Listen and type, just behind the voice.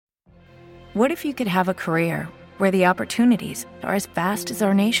What if you could have a career where the opportunities are as vast as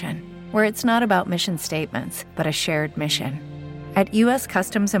our nation, where it's not about mission statements, but a shared mission? At U.S.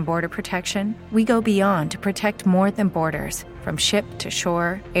 Customs and Border Protection, we go beyond to protect more than borders. From ship to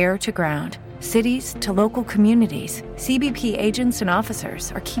shore, air to ground, cities to local communities, CBP agents and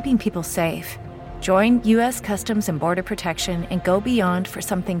officers are keeping people safe. Join U.S. Customs and Border Protection and go beyond for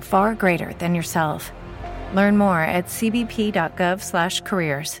something far greater than yourself. Learn more at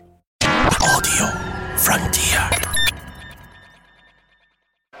cbp.gov/careers. Audio Frontier.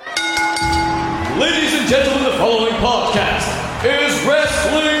 Ladies and gentlemen, the following podcast is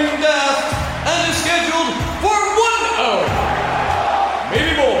Wrestling Daft and is scheduled for 1 hour.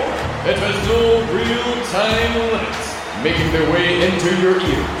 Maybe more. It has no real time limits, making their way into your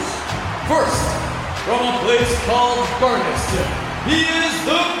ears. First, from a place called Barneston, he is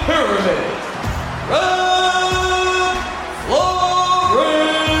the Pyramid. Rob Florence!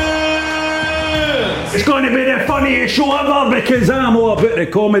 It's going to be the funniest show ever because I'm all about the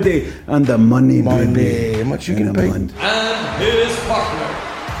comedy and the money, baby. How much you gonna pay? And his partner,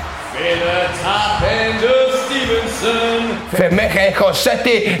 Fela Top End of Stevenson. From Mick Echo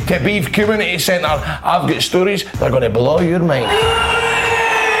City to Beef Community Centre, I've got stories that are going to blow your mind.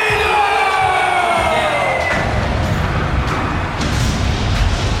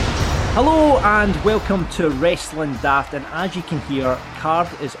 Hello and welcome to Wrestling Daft, and as you can hear, card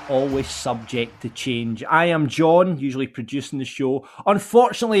is always subject to change. I am John, usually producing the show.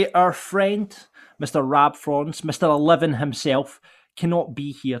 Unfortunately, our friend, Mr. Rob Florence, Mr. 11 himself, cannot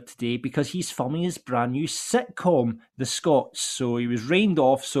be here today because he's filming his brand new sitcom, The Scots. So he was rained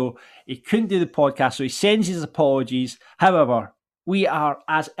off, so he couldn't do the podcast, so he sends his apologies. However, we are,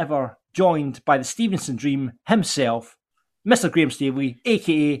 as ever, joined by the Stevenson Dream himself, Mr. Graham Staveley,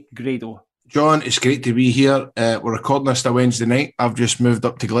 a.k.a. Grado. John, it's great to be here. We're recording this a Wednesday night. I've just moved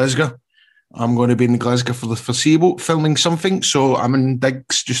up to Glasgow. I'm going to be in Glasgow for the foreseeable, filming something. So I'm in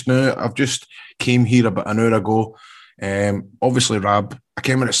digs just now. I've just came here about an hour ago. Obviously, Rab, I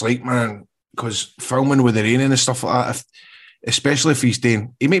came what it's like, man, because filming with the rain and stuff like that, especially if he's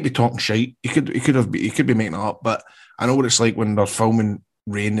doing, he might be talking shite. He could be making it up, but I know what it's like when they're filming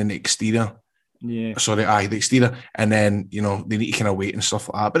rain in the exterior. Yeah. The exterior, and then they need to kind of wait and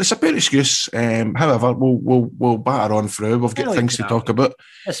stuff like that. But it's a bad excuse. However, we'll batter on through. We've got things to talk about.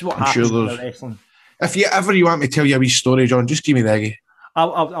 That's what happens in wrestling. If you want me to tell you a wee story, John, just give me the eggy.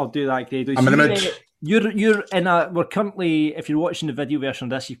 I'll do that, Grado. I'm in the mood. You're in we're currently, if you're watching the video version of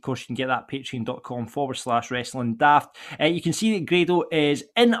this, of course, you can get that patreon.com/wrestling daft. You can see that Grado is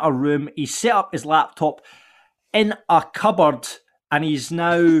in a room. He's set up his laptop in a cupboard, and he's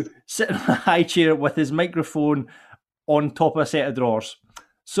now sitting on a high chair with his microphone on top of a set of drawers.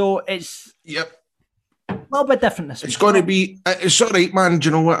 So it's a little bit different this week. It's going to be, it's all right, man. Do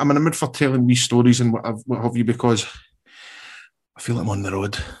you know what? I'm in the mood for telling me stories and what have you, because I feel like I'm on the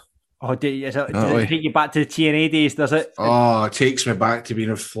road. Oh, does it take you back to the TNA days, does it? Oh, it takes me back to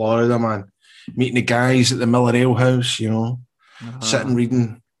being in Florida, man. Meeting the guys at the Miller Ale House, sitting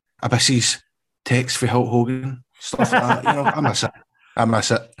reading Abysses texts for Hulk Hogan, stuff like that. I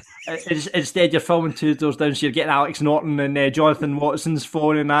miss it. Instead, you're filming two doors down, so you're getting Alex Norton and Jonathan Watson's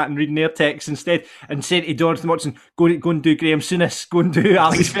phone and that, and reading their texts instead, and saying to Jonathan Watson, go and do Graham Souness, go and do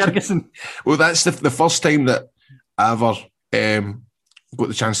Alex Ferguson. Well, that's the first time that I ever got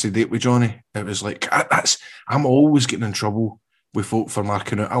the chance to date with Johnny. It was like, I'm always getting in trouble with folk for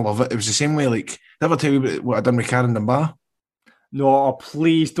marking out. I love it. It was the same way, like, did I ever tell you about what I done with Karen Dunbar? No,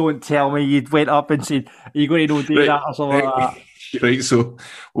 please don't tell me you went up and said, are you going to do that or something like that? Right, so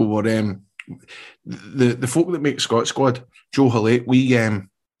we're the folk that make Scott Squad, Joe Hallett, we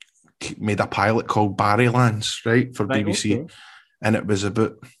made a pilot called Barrylands, right, for BBC. Okay. And it was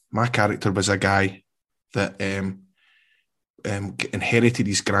about, my character was a guy that inherited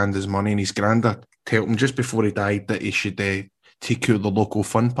his granddad's money, and his granddad told him just before he died that he should take you to the local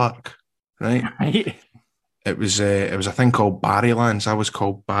fun park, right? Right. It was a thing called Barrylands. I was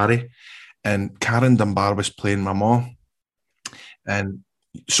called Barry, and Karen Dunbar was playing my mom. And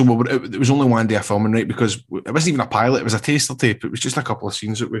so it was only one day of filming, right? Because it wasn't even a pilot; it was a taster tape. It was just a couple of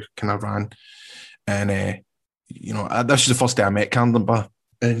scenes that we kind of ran, and this was the first day I met Karen Dunbar,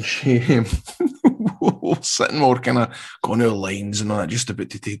 and she sitting more kind of going over lines and all that, just about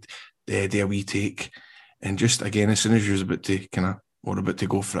to take do a wee take, and just again, as soon as you was about to about to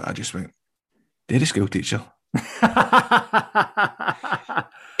go for it, I just went, "They're a school teacher,"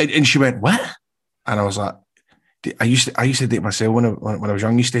 and she went, "What?" And I was like, I used to date myself when I was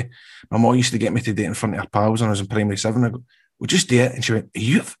young. My mom used to get me to date in front of her pals when I was in primary 7. I go, "Well, just do it." And she went, Are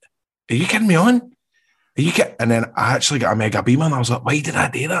you kidding me on?" And then I actually got a mega beamer, and I was like, why did I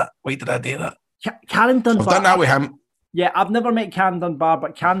do that? Why did I do that? Karen Dunbar. So I've done that with him. Yeah, I've never met Karen Dunbar,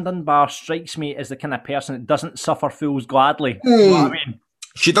 but Karen Dunbar strikes me as the kind of person that doesn't suffer fools gladly. You know what I mean?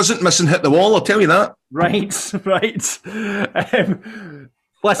 She doesn't miss and hit the wall, I'll tell you that. Right.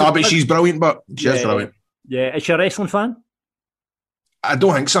 Listen, but she's brilliant, but she is brilliant. Yeah, is she a wrestling fan? I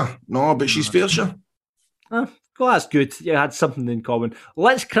don't think so. No, but she's fair, sure. Well, that's good. You had something in common.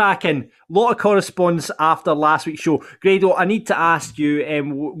 Let's crack in. A lot of correspondence after last week's show. Grado, I need to ask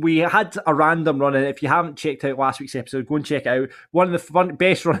you, we had a random run-in. If you haven't checked out last week's episode, go and check it out. One of the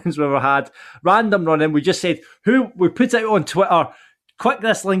best run-ins we've ever had. Random run-in. We just said, we put it out on Twitter. Click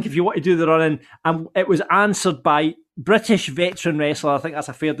this link if you want to do the run-in. And it was answered by British veteran wrestler, I think that's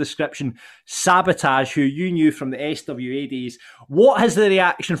a fair description, Sabotage, who you knew from the SWA days. What has the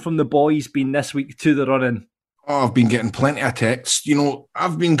reaction from the boys been this week to the run-in? Oh, I've been getting plenty of texts. You know,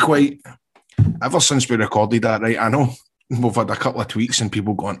 I've been ever since we recorded that, right? I know we've had a couple of tweets and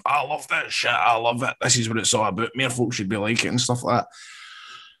people going, I love this shit, I love it. This is what it's all about. More folks should be like it and stuff like that.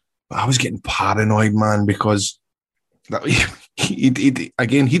 But I was getting paranoid, man, because he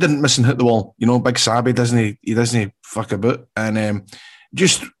didn't miss and hit the wall. You know, Big Sabby he doesn't fuck about. And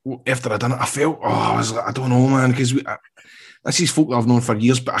just after I done it, I felt, I was like, I don't know, man, because this is folk that I've known for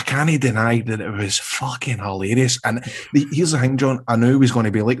years, but I can't deny that it was fucking hilarious. And here's the thing, John, I knew he was going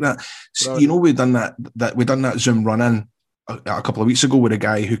to be like that. So, you know, we done that Zoom run-in a couple of weeks ago with a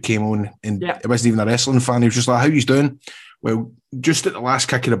guy who came on and it wasn't even a wrestling fan. He was just like, how you doing? Well, just at the last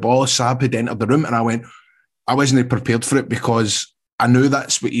kick of the ball, Sab had entered the room and I wasn't prepared for it because I knew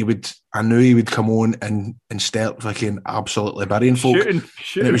that's what he would come on and start fucking absolutely burying folk. Shooting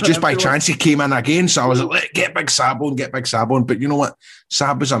and it was just by chance he came in again. So I was like, get Big Sab on. But you know what?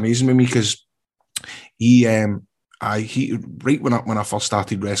 Sab was amazing with me because he right when I first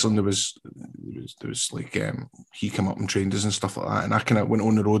started wrestling, there was like he came up and trained us and stuff like that. And I kind of went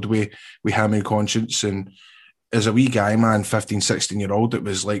on the road with him and Conscience. And as a wee guy, man, 15, 16-year-old, it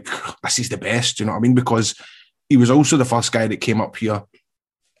was like, this is the best, you know what I mean? Because he was also the first guy that came up here,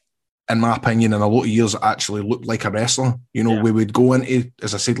 in my opinion, in a lot of years, that actually looked like a wrestler. You know, we would go into,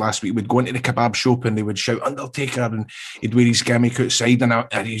 as I said last week, we'd go into the kebab shop and they would shout Undertaker and he'd wear his gimmick outside. And I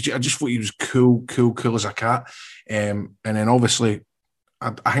just thought he was cool as a cat. And then obviously,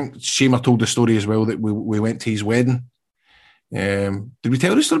 I think Shamer told the story as well that we went to his wedding. Did we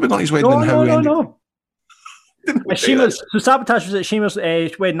tell the story about his wedding? No. So Sabotage was at Shamer's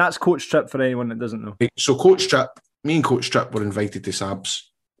wedding. That's Coach Trip for anyone that doesn't know. So me and Coach Trip were invited to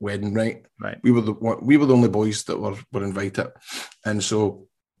Sab's wedding, right? We were the only boys that were invited, and so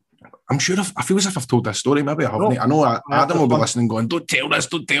I'm sure I feel as if I've told this story. Maybe I haven't. I know Adam will be listening, going, "Don't tell this."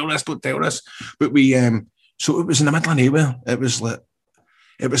 But we so it was in the middle of nowhere. It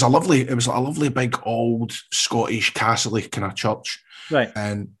was a lovely big old Scottish castle-y kind of church, right?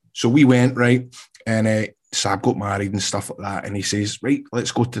 And so we went, right, and Sab got married and stuff like that, and he says, right,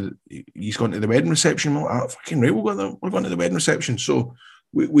 let's go he's gone to the wedding reception. We're like, fucking right, we're going to the wedding reception. So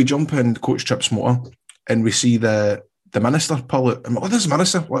we jump in Coach Trip's motor and we see the minister pull it. I'm like, this is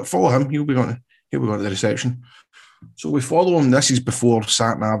minister, follow him, he'll be going to the reception. So we follow him. This is before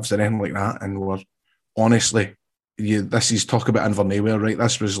sat navs and anything like that, and we're honestly, this is talk about Inverness, right?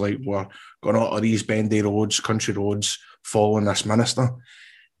 This was like, we're going out of these bendy roads, country roads, following this minister.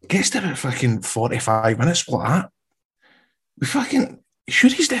 Gets to about fucking 45 minutes like that. We fucking,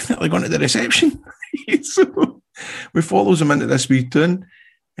 sure he's definitely going to the reception. So we follows him into this wee tune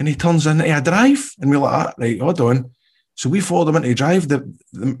and he turns into a drive and we're like, right, hold on. So we followed him into a drive. The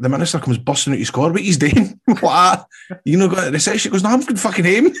minister comes busting out his car. What he's doing? Like, you know, going to the reception. He goes, no, I'm going fucking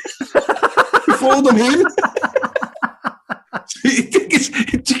home. We followed him home.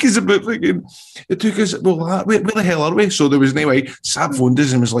 It took us about fucking. It took us. Well, where the hell are we? So there was no way. Sab phoned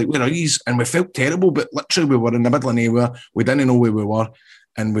us and was like, "Where are you?" And we felt terrible, but literally we were in the middle of nowhere. We didn't know where we were,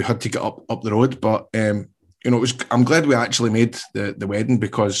 and we had to get up the road. But you know, it was. I'm glad we actually made the wedding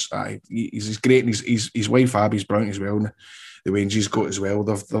because he's great, and his wife Abby's brilliant as well. And the Wangies got as well.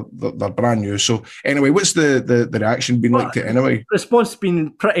 They're brand new. So anyway, what's the reaction been like to it anyway? The response has been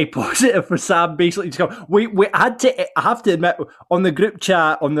pretty positive for Sam. Basically, to come. We had to. I have to admit, on the group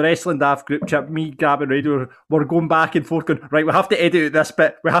chat, on the Wrestling Daft group chat, me, Gab, and Radio, we're going back and forth, going, right, we have to edit this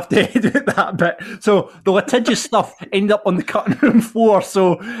bit. We have to edit that bit. So the litigious stuff ended up on the cutting room floor.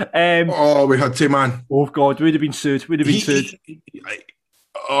 So we had to, man. Oh God, we'd have been sued.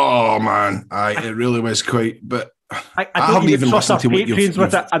 Oh man, it really was quite, but. I don't even trust our patrons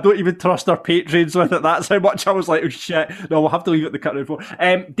with it. I don't even trust our patrons with it. That's how much I was like, oh shit. No, we'll have to leave it at the cutting room floor.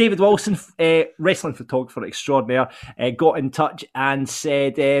 David Wilson, wrestling photographer extraordinaire, got in touch and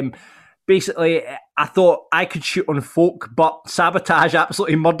said, basically, I thought I could shoot on folk, but Sabotage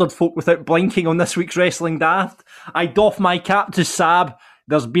absolutely murdered folk without blinking on this week's Wrestling Daft. I doff my cap to Sab.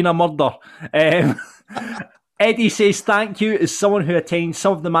 There's been a murder. Eddie says, thank you. As someone who attends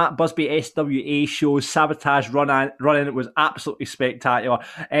some of the Matt Busby SWA shows, Sabotage run-in it was absolutely spectacular.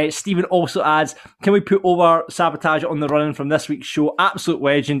 Stephen also adds, can we put over Sabotage on the run-in from this week's show? Absolute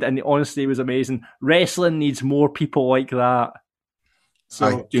legend, and the honesty was amazing. Wrestling needs more people like that. So,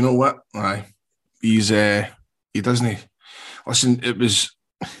 aye, do you know what? Aye, he doesn't. Listen, it was.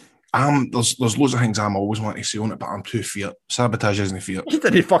 There's loads of things I'm always wanting to say on it, but I'm too feared. Sabotage isn't feared. It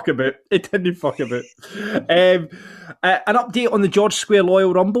didn't fuck about. An update on the George Square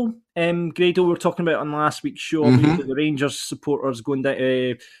Loyal Rumble. Grado, we were talking about on last week's show. The Rangers supporters going down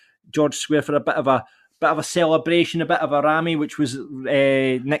to George Square for a bit of a celebration, a bit of a rammy, which was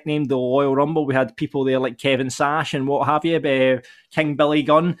nicknamed the Loyal Rumble. We had people there like Kevin Sash and what have you, King Billy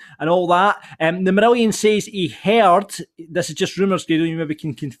Gunn and all that. The Marillion says he heard, this is just rumours, Grado, you maybe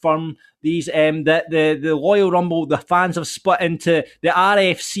can confirm these, that the Loyal Rumble, the fans have split into the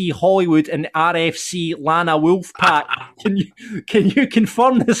RFC Hollywood and RFC Lana Wolfpack. Can you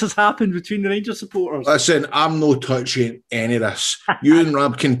confirm this has happened between the Rangers supporters? Listen, I'm no touching any of this. You and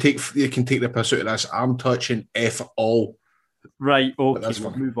Rab can take the piss out of this. I'm touching F all. Right,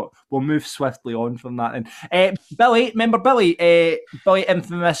 okay, we'll move swiftly on from that then. Billy, remember Billy? Billy,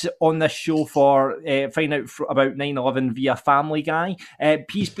 infamous on this show for finding out about 9/11 via Family Guy.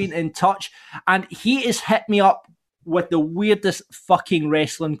 He's been in touch, and he has hit me up with the weirdest fucking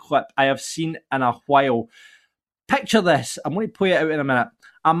wrestling clip I have seen in a while. Picture this. I'm going to play it out in a minute.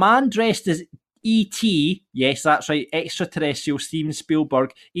 A man dressed as E.T., yes, that's right, extraterrestrial Steven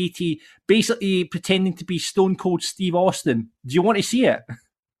Spielberg, E.T., basically pretending to be Stone Cold Steve Austin. Do you want to see it?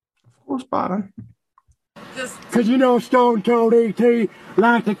 Of course, Baron. Because you know Stone Cold E.T.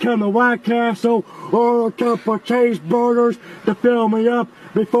 like to come to White Castle or a couple of cheeseburgers to fill me up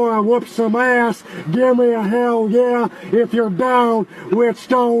before I whoop some ass. Give me a hell yeah if you're down with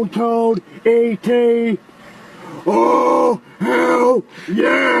Stone Cold E.T. Oh, hell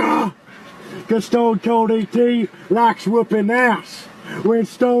yeah! Because Stone Cold E.T. likes whooping ass. When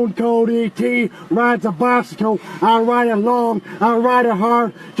Stone Cold E.T. rides a bicycle, I ride it long, I ride it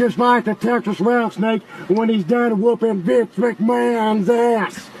hard, just like the Texas rattlesnake when he's done whooping Vince McMahon's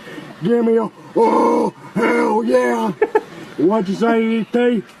ass. Give me a, oh, hell yeah. What'd you say,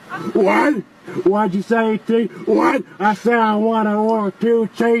 E.T.? What? What'd you say, E.T.? What? I said I want to order 2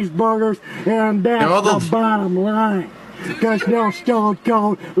 cheeseburgers, and that's the bottom line. Because no Stone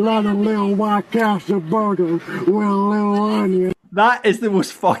Cold love a little White Castle burger with a little onion. That is the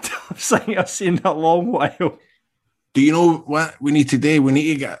most fucked up thing I've seen in a long while. Do you know what we need to do? We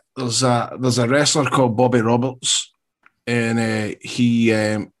need to get there's a wrestler called Bobby Roberts, and he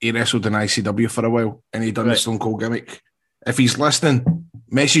wrestled in ICW for a while, and he done the Stone Cold gimmick. If he's listening,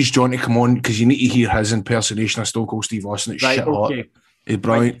 message John to come on because you need to hear his impersonation of Stone Cold Steve Austin. It's shit hot. He's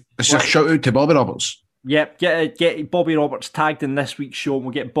brilliant. Right. It's a shout out to Bobby Roberts. Yep, get Bobby Roberts tagged in this week's show, and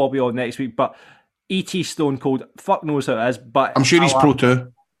we'll get Bobby on next week. But E.T. Stone Cold, fuck knows how it is, but I'm sure he's pro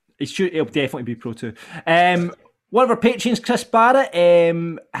too. He'll definitely be pro too. One of our patrons, Chris Barrett,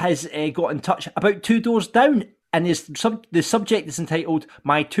 has got in touch about 2 Doors Down, and the subject is entitled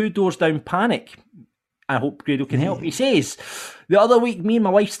 "My 2 Doors Down Panic." I hope Grado can help. He says, the other week, me and my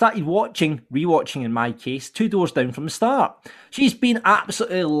wife started rewatching in my case, 2 Doors Down from the start. She's been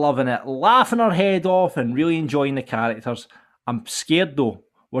absolutely loving it, laughing her head off and really enjoying the characters. I'm scared though.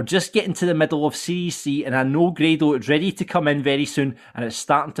 We're just getting to the middle of Series C and I know Grado is ready to come in very soon and it's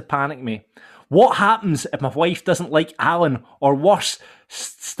starting to panic me. What happens if my wife doesn't like Alan or worse,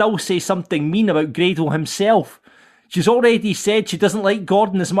 still say something mean about Grado himself? She's already said she doesn't like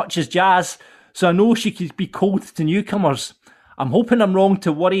Gordon as much as Jazz, so I know she could be cold to newcomers. I'm hoping I'm wrong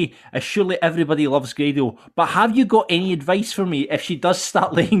to worry, as surely everybody loves Grado. But have you got any advice for me if she does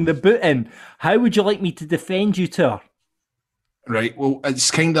start laying the boot in? How would you like me to defend you to her? Right, well,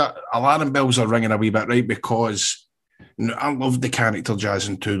 it's kind of, alarm bells are ringing a wee bit, right? Because I love the character Jazz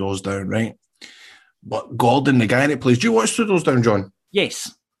in 2 Doors Down, right? But Gordon, the guy that plays, do you watch 2 Doors Down, John?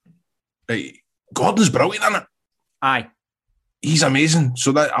 Yes. Right, Gordon's brilliant in it. Aye. He's amazing.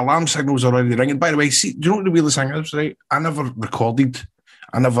 So that alarm signal's already ringing. By the way, see, do you know what the weirdest thing is, right? I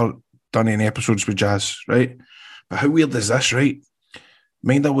never done any episodes with Jazz, right? But how weird is this, right?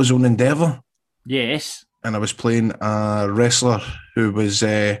 Mind I was on Endeavour. Yes. And I was playing a wrestler who was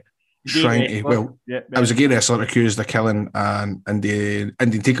trying to, well, I was a gay wrestler accused of killing an Indian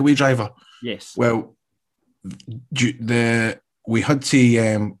takeaway driver. Yes. Well, we had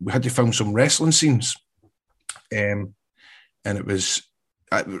to film some wrestling scenes. And it was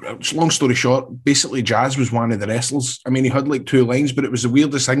long story short, basically Jazz was one of the wrestlers. I mean, he had like 2 lines, but it was the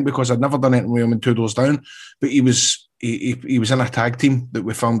weirdest thing because I'd never done anything with him in 2 Doors Down. But he was in a tag team that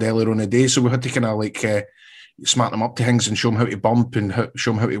we filmed earlier on the day, so we had to kind of like smart him up to things and show him how to bump and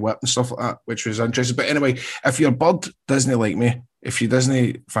show him how to whip and stuff like that, which was interesting. But anyway, if your bird doesn't like me, if you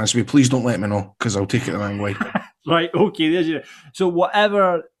doesn't fancy me, please don't let me know because I'll take it the wrong way. Right, okay. There's your... So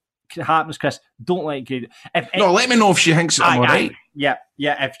whatever happens, Chris, don't let Grado. Let me know if she thinks I'm all right. Yeah.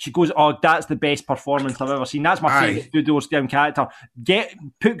 If she goes, oh, that's the best performance I've ever seen. That's my favourite 2 Doors Down character.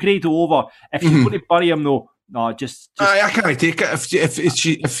 Put Grado over. If she's going to bury him, though, no, just. I can't take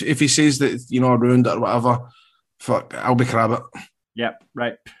it. If he says that I ruined it or whatever, fuck, I'll be crabbit. Yeah,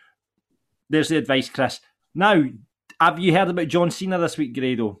 right. There's the advice, Chris. Now, have you heard about John Cena this week,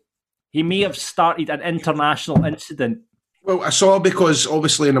 Grado? He may have started an international incident. Well, I saw because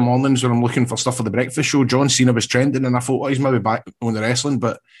obviously in the mornings when I'm looking for stuff for the breakfast show, John Cena was trending and I thought, he's maybe back on the wrestling,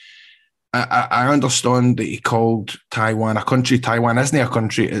 but I understand that he called Taiwan a country. Taiwan isn't a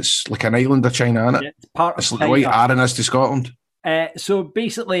country, it's like an island of China, isn't it? Yeah, it's part of China. Like the white Arran is to Scotland. So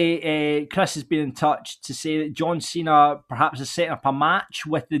basically, Chris has been in touch to say that John Cena perhaps is setting up a match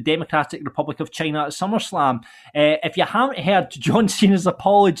with the Democratic Republic of China at SummerSlam. If you haven't heard John Cena's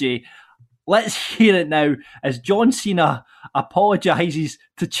apology, let's hear it now as John Cena apologises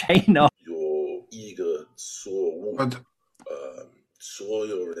to China. 有一个错误，所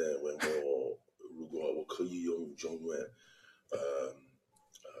有人问我，如果我可以用中文，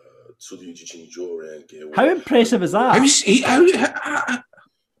处理剧情中人给我。 How impressive is that? How's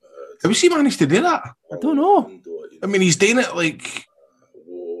he managed to do that? I don't know. I mean, he's doing it like.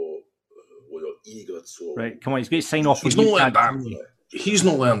 Right, come on, he's going to sign off. He's not learned that. He's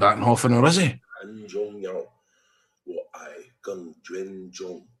not learned that in half an hour, is he? 很重要，我爱更尊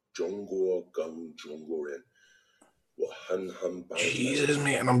重中国，更中国人。我很抱歉。 Jesus,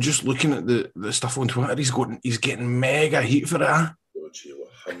 mate, and I'm just looking at the stuff on Twitter. He's getting mega heat for it. Huh? 对不起，我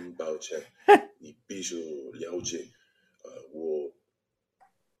很抱歉。你必须了解，我。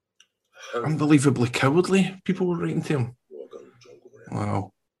 Unbelievably cowardly, people were writing to him.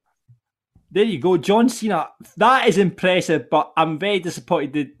 Wow. There you go, John Cena. That is impressive, but I'm very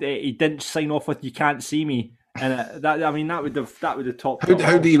disappointed that he didn't sign off with "You Can't See Me." And that would have topped.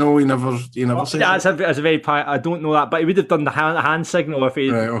 How do you know he never said that's a very. I don't know that, but he would have done the hand signal if he.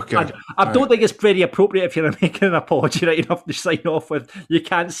 Right, okay. I don't think it's very appropriate if you're making an apology right enough to sign off with "You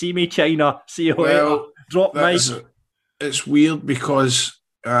Can't See Me, China." See you later. Drop mic. It's weird because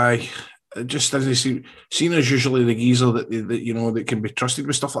it just doesn't seem. Cena's usually the geezer that can be trusted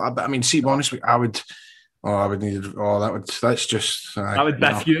with stuff like that. But I mean, see, honestly, that's just. That would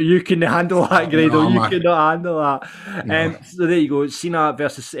biff you. You can handle that, Grado. You cannot handle that. No. So there you go. Cena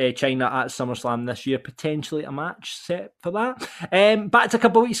versus China at SummerSlam this year. Potentially a match set for that. Back to a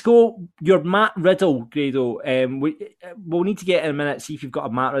couple of weeks ago, your Matt Riddle, Grado. We'll need to get in a minute, see if you've got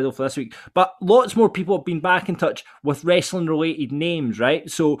a Matt Riddle for this week. But lots more people have been back in touch with wrestling-related names, right?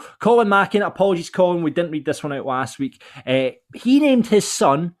 So Colin Mackin, apologies, Colin, we didn't read this one out last week. He named his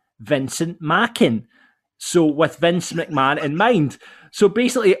son Vincent Mackin. So with Vince McMahon in mind. So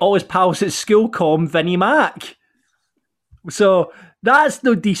basically all his pals at school call him Vinnie Mac. So that's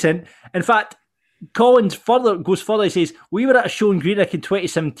no decent. In fact, Collins goes further. He says, we were at a show in Greenock in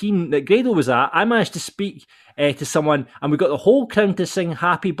 2017 that Grado was at. I managed to speak to someone and we got the whole crowd to sing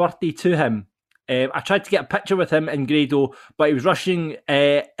happy birthday to him. I tried to get a picture with him and Grado, but he was rushing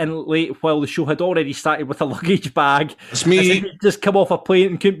in late while the show had already started with a luggage bag. It's me. He'd just come off a plane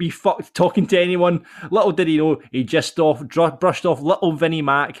and couldn't be fucked talking to anyone. Little did he know, he just brushed off little Vinnie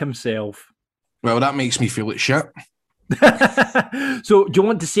Mac himself. Well, that makes me feel like shit. So, do you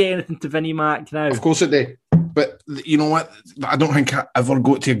want to say anything to Vinnie Mac now? Of course I do. But you know what? I don't think I ever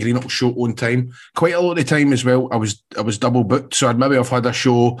got to a Greenock show on time. Quite a lot of the time as well, I was double booked. So I'd maybe have had a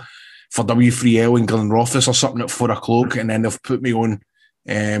show for W3L in Glenrothes or something at 4 o'clock, and then they've put me on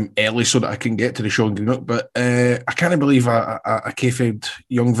early so that I can get to the show in Greenock. But I can't believe I kayfabed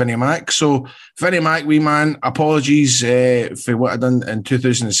young Vinnie Mac. So Vinnie Mac, wee man, apologies for what I done in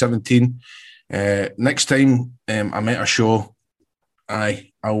 2017. Next time I'm at a show,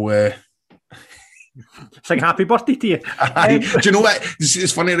 I'll sing happy birthday to you. Do you know what?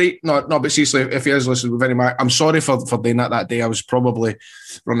 It's funny, right? No, but seriously, if he is listening with Vinnie Mac, I'm sorry for doing that day. I was probably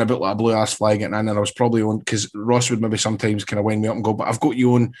running a bit like a blue ass fly getting in, and I was probably on, because Ross would maybe sometimes kind of wind me up and go, but I've got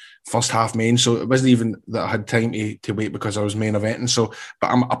you on first half main, so it wasn't even that I had time to wait because I was main eventing. So,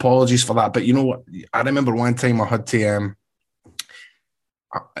 but apologies for that. But you know what? I remember one time I had to.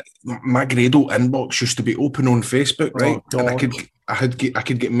 My Grado inbox used to be open on Facebook, right? And I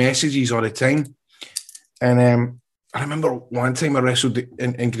could get messages all the time. And I remember one time I wrestled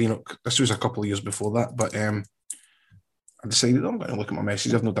in Greenock. This was a couple of years before that, but I decided I'm going to look at my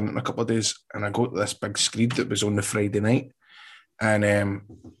messages. I've not done it in a couple of days, and I got this big screed that was on the Friday night, and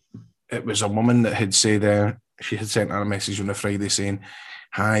it was a woman that had said she had sent her a message on the Friday saying,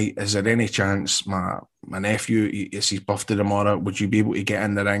 "Hi, is there any chance my nephew, it's his birthday tomorrow, would you be able to get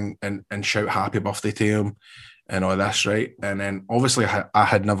in the ring and shout happy birthday to him and all this, right?" And then obviously I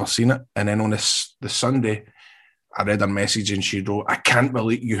had never seen it, and then on the Sunday I read her message and she wrote, "I can't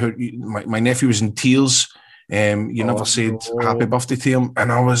believe you heard my nephew was in tears. You never said happy birthday to him."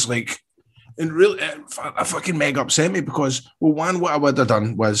 And I was like, and really, it fucking mega upset me because, well, one, what I would have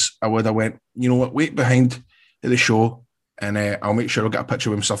done was I would have went, you know what, wait behind the show and I'll make sure I'll get a picture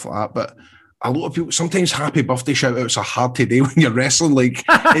with him, stuff like that. But a lot of people, sometimes happy birthday shout outs are hard to do when you're wrestling. Like,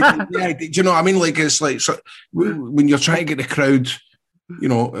 do you know what I mean? Like, it's like when you're trying to get the crowd, you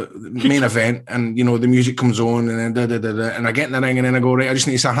know, main event, and you know the music comes on, and then and I get in the ring, and then I go, right, I just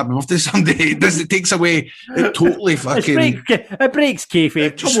need to say happy birthday someday. It takes away, it totally fucking it breaks kayfabe.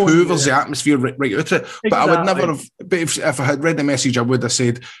 It just hoovers the atmosphere right out of it. But I would never have. But if I had read the message, I would have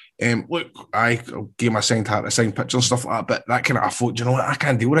said, "Look, I gave my signed heart a signed picture and stuff like that." But that kind of, I thought, you know what, I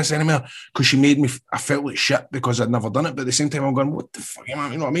can't deal with this anymore because she made me. I felt like shit because I'd never done it. But at the same time, I'm going, what the fuck, you know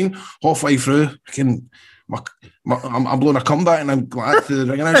what I mean? Halfway through, I'm blowing a comeback and I'm glad to the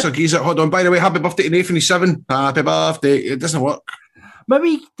ring announcer. He's like, hold on, by the way, happy birthday to Nathan, he's 7. Happy birthday. It doesn't work.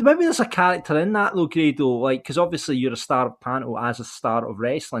 Maybe there's a character in that though, Grado, like, because obviously you're a star of panel as a star of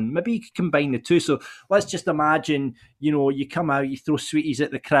wrestling. Maybe you could combine the two. So let's just imagine, you know, you come out, you throw sweeties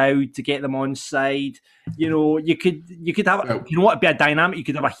at the crowd to get them on side. You know, you could have, you know what, it'd be a dynamic. You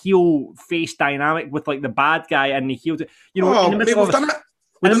could have a heel face dynamic with like the bad guy and the heel. You know, in the middle of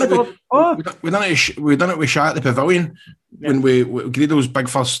we done it with Sha at the Pavilion when Grado's big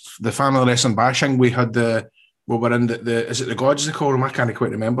first, the family wrestling bashing. We had we were in the is it the Gods they call them? I can't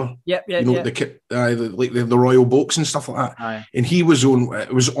quite remember. The Royal Box and stuff like that. Aye. And he was on.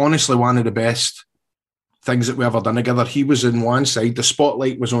 It was honestly one of the best things that we ever done together. He was in one side. The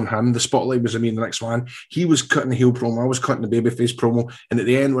spotlight was on him. The spotlight was on me in the next one. He was cutting the heel promo. I was cutting the babyface promo. And at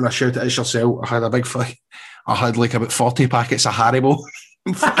the end, when I shouted, "It's yourself," I had a big fight. I had like about 40 packets of Haribo.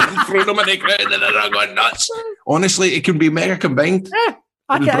 Throwing them in the crowd and then I'm going nuts. Honestly, it can be mega combined. Yeah,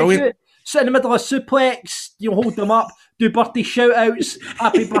 I can't do it. Sit in the middle of a suplex, you hold them up, do birthday shout outs,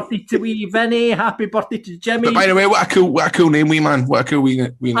 happy birthday to wee Vinny, happy birthday to Jimmy. But by the way, what a cool name, wee man. What a cool wee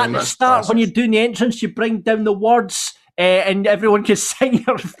name. At the start, when you're doing the entrance, you bring down the words and everyone can sing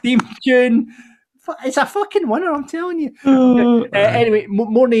your theme tune. It's a fucking winner, I'm telling you. Anyway,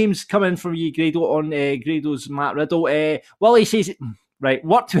 more names coming from you, Grado, on Grado's Matt Riddle. Willie says, right,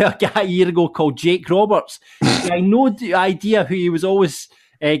 worked with a guy a year ago called Jake Roberts. I had no idea who he was always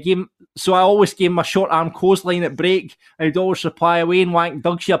so I always gave him a short arm clothesline at break, and he'd always reply, "Wayne Wank,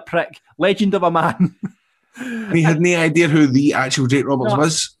 Doug's your prick." Legend of a man. He had no idea who the actual Jake Roberts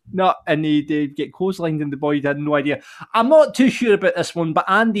was. No, and he'd get clotheslined, and the boy had no idea. I'm not too sure about this one, but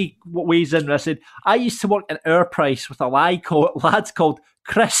Andy weighs in and I said, "I used to work in Our Price with a lad called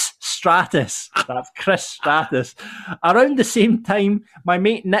Chris Stratus." That's Chris Stratus. Around the same time, my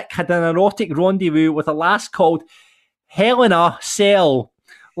mate Nick had an erotic rendezvous with a lass called Helena Sell.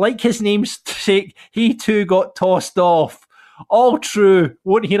 Like his namesake, he too got tossed off. All true.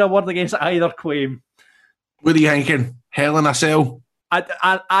 Won't hear a word against either claim. What are you thinking? Helena Sell?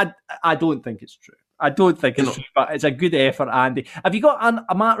 I don't think it's true. I don't think it's true, but it's a good effort, Andy. Have you got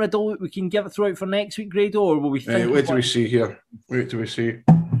a Matt Riddle we can give it throughout for next week, Grado, or will we think? Wait till we see here. Wait till we see.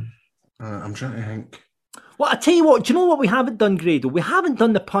 I'm trying to think. Well, I tell you what, do you know what we haven't done, Grado? We haven't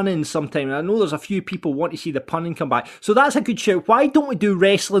done the punning sometime, and I know there's a few people want to see the punning come back. So that's a good shout. Why don't we do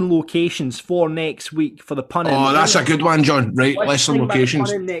wrestling locations for next week for the punning? Oh, that's a good one, John. Right, wrestling locations.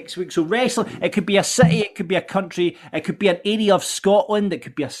 Punning next week. So wrestling, it could be a city, it could be a country, it could be an area of Scotland, it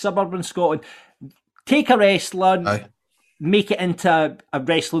could be a suburb in Scotland. Take a wrestler, make it into a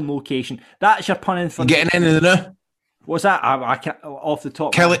wrestling location. That's your punning for getting into the new. What's that? I can't off the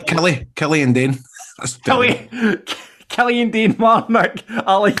top. Kelly and Dane. Kelly and Dane Marnock.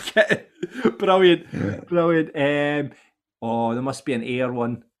 I like it. Brilliant. Yeah. Brilliant. There must be an air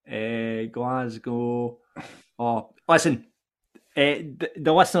one. Glasgow. Oh, listen. The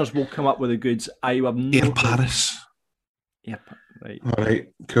listeners will come up with the goods. I have no. Air Paris. Right. All right.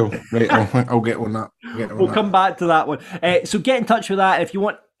 Cool. Right. I'll get on that. We'll come back to that one. So get in touch with that if you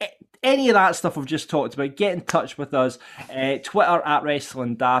want. Any of that stuff we've just talked about, get in touch with us. Twitter at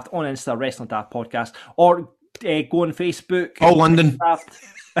Wrestling Daft, on Insta Wrestling Daft Podcast, or go on Facebook. Oh, London.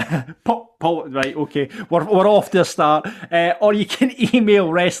 Right, okay. We're off to a start. Or you can email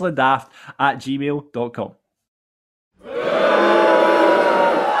wrestlingdaft@gmail.com.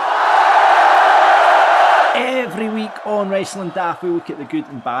 Every week on Wrestling Daft, we look at the good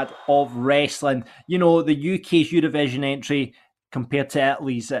and bad of wrestling. You know, the UK's Eurovision entry compared to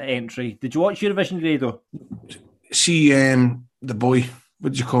Italy's entry. Did you watch Eurovision, Grado? See, the boy,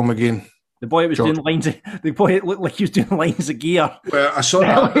 what did you call him again? The boy that was George. doing lines of, the boy that looked like he was doing lines of gear. Well, I saw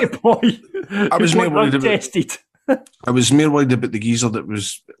LA that. boy. I was more worried about. tested. I was more worried about the geezer that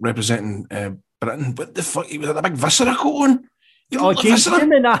was representing Britain. What the fuck? He was had a big viscera coat on. You know, James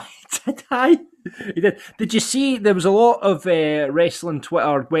Newman, did I? He did. Did you see there was a lot of wrestling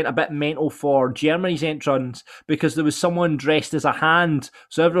Twitter went a bit mental for Germany's entrance because there was someone dressed as a hand.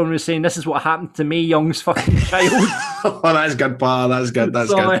 So everyone was saying, "This is what happened to me, Young's fucking child." Oh, that's good, pal. That's good.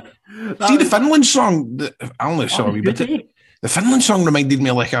 That's So, good. See the Finland song? I only saw a wee bit. The Finland song reminded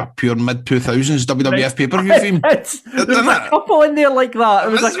me of like a pure mid-2000s WWF pay-per-view theme. There was a couple in there like that. There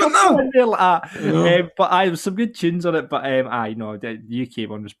was a Isn't it couple now? in there like that. Yeah. But there was some good tunes on it. But I know the UK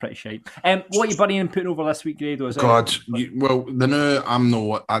one was pretty shite. What are you burying and putting over this week, Grado? Is God, well, the new I'm no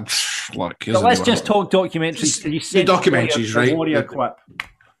what I'd look. So let's just talk documentaries. You said the documentaries, right? Warrior clip.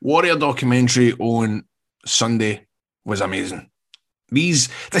 Warrior documentary on Sunday was amazing. This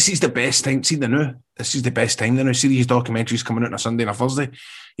is the best time. See the new. This is the best time. The new series documentaries coming out on a Sunday and a Thursday.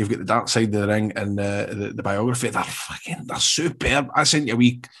 You've got the Dark Side of the Ring and the biography. They're superb. I sent you a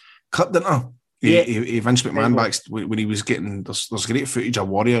wee clip, didn't I? Yeah. Vince McMahon back when he was getting. There's great footage of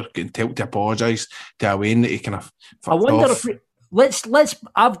Warrior getting told to apologise to a Wayne that he kind of. I wonder if let's.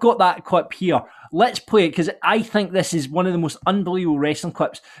 I've got that clip here. Let's play it because I think this is one of the most unbelievable wrestling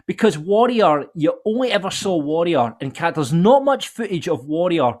clips. Because Warrior, you only ever saw Warrior in character. There's not much footage of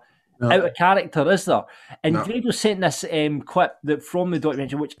Warrior out of character, is there? And Grado sent this clip from the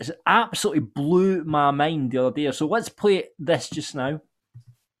documentary, which is absolutely blew my mind the other day. So let's play this just now.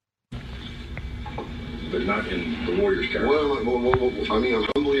 But not in the Warriors character. Well, I mean, I'm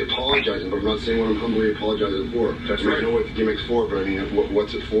humbly apologizing, but I'm not saying what I'm humbly apologizing for. That's right. right. I know what the gimmick's for, but I mean,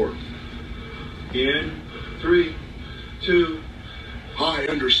 what's it for? In 3, 2. I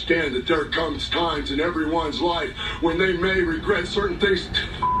understand that there comes times in everyone's life when they may regret certain things.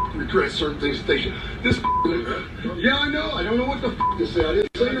 That they should. Yeah, I know. I don't know what the to say. I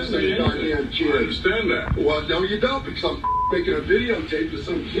didn't say anything, goddamn kid. I understand that. Well, no, you don't, because I'm making a videotape with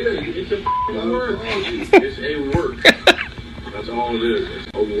some kid. It's a work. It's a work. That's all it is. It's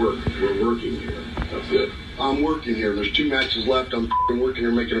a work. We're working here. That's it. I'm working here. There's 2 matches left. I'm working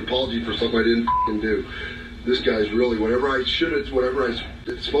here making an apology for something I didn't do. This guy's really, whatever I should have, whatever I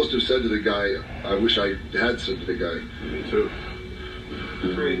supposed to have said to the guy, I wish I had said to the guy. Me too.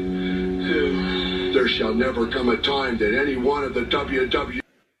 3, 2. There shall never come a time that any one of the WWE...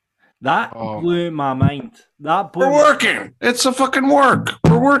 That blew my mind. That blew. We're working. It's a fucking work.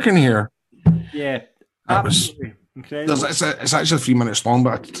 We're working here. Yeah, That was absolutely incredible. It's actually 3 minutes long,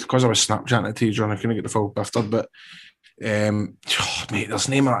 but because I was Snapchatting it to you, John, I couldn't get the full bifted. But mate, there's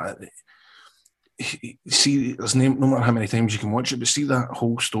name of that. See, there's name. No matter how many times you can watch it, but see that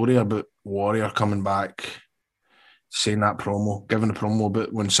whole story about Warrior coming back, saying that promo, giving a promo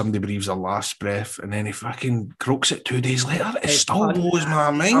about when somebody breathes their last breath, and then he fucking croaks it 2 days later. It still blows my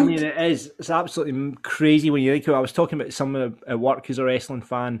mind. I mean, it is. It's absolutely crazy when you think about it. I was talking about someone at work who's a wrestling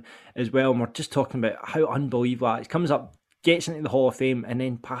fan as well, and we're just talking about how unbelievable it is. Comes up, gets into the Hall of Fame, and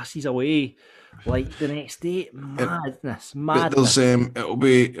then passes away like the next day. Madness. There's it'll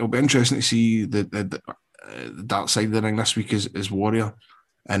be interesting to see the Dark Side of the Ring this week is Warrior,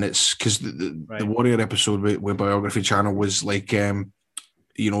 and it's because the Warrior episode with Biography Channel was like it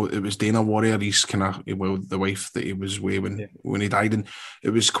was Dana Warrior, he's kind of the wife that he was with when he died, and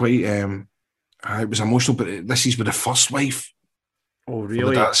it was quite it was emotional. But this is with the first wife. Oh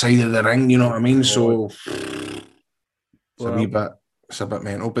really? That side of the ring, you know what I mean? So it's a bit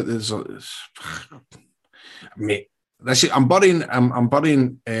mental, but mate. I'm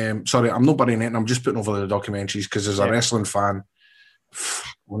burying. Sorry, I'm not burying it. I'm just putting over the documentaries because as a wrestling fan,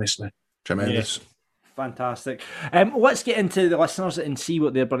 honestly, tremendous. Yeah. Fantastic. Let's get into the listeners and see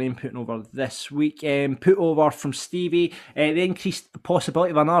what they're putting over this week. Put over from Stevie. They increased the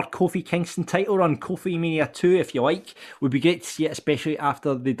possibility of another Kofi Kingston title run, Kofi Mania 2, if you like. Would be great to see it, especially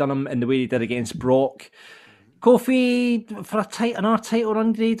after they done him in the way they did against Brock. Kofi for another title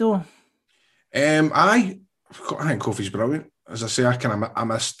run, Grado? I think Kofi's brilliant. As I say, I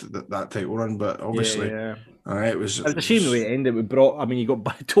missed that title run, but obviously, it was a shame the way it ended with Brock. I mean, he got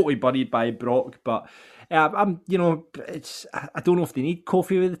totally buried by Brock, but I'm, I don't know if they need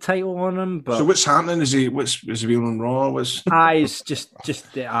Kofi with the title on him, but So what's happening? Is he on Raw? it's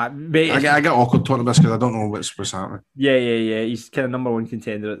just mate, I get awkward talking about this because I don't know what's happening. Yeah. He's kind of number one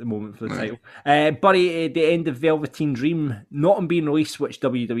contender at the moment for the title. Buddy, at the end of Velveteen Dream, not on being released, which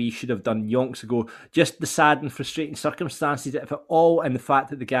WWE should have done yonks ago, just the sad and frustrating circumstances of it all, and the fact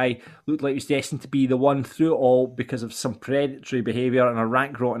that the guy looked like he was destined to be the one through it all because of some predatory behaviour and a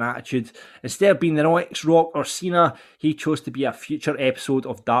rank-rotten attitude. Instead of being the next Rock or Cena, he chose to be a future episode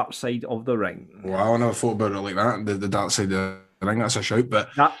of Dark Side of the Ring. Wow, I never thought about it like that. The Dark Side of the Ring, that's a shout, but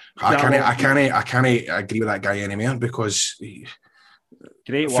I can't agree with that guy anymore because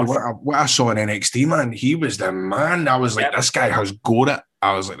great work. What I saw in NXT, man, he was the man. I was like, this guy has got it.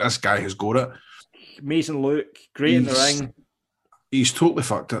 Amazing look, great in the ring. He's totally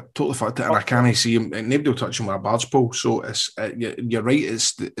fucked it, and I can't see him. And nobody will touch him with a barge pole. So you're right.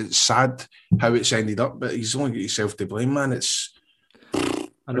 It's sad how it's ended up, but he's only got himself to blame, man.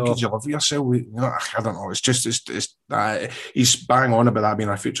 How could you love yourself? I don't know. He's bang on about that being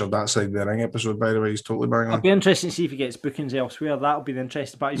a future Dark Side of the Ring episode. By the way, he's totally bang on. It'll be interesting to see if he gets bookings elsewhere. That'll be the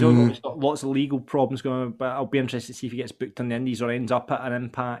interesting part. He's always got lots of legal problems going on, but I'll be interested to see if he gets booked on the Indies or ends up at an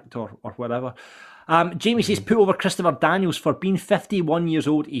Impact or whatever. Jamie says, put over Christopher Daniels. For being 51 years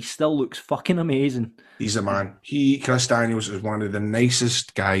old, he still looks fucking amazing. He's a man. Chris Daniels is one of the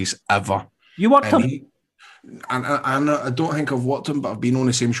nicest guys ever. You worked him? And I don't think I've worked him, but I've been on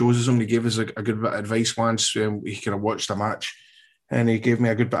the same shows as him. He gave us a good bit of advice once. He kind of watched a match, and he gave me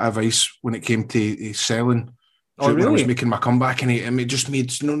a good bit of advice when it came to selling. Oh, really? When I was making my comeback, and it just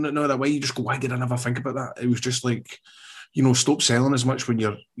made no that way. You just go, why did I never think about that? It was just like, stop selling as much when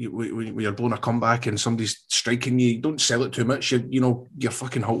you're blowing a comeback and somebody's striking you. Don't sell it too much. You're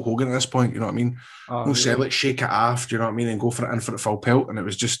fucking Hulk Hogan at this point. You know what I mean? Don't sell it, shake it off. Do you know what I mean? And go for it in for the full pelt. And it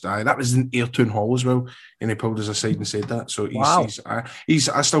was just that was in Ayrton Hall as well. And he pulled us aside and said that. So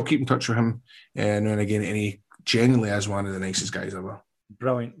I still keep in touch with him now and again. And he genuinely is one of the nicest guys ever.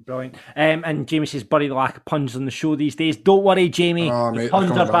 Brilliant. And Jamie says, bury the lack of puns on the show these days. Don't worry, Jamie. The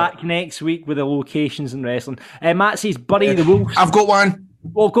puns are back next week with the locations and wrestling. Matt says, bury the Wolves. I've got one.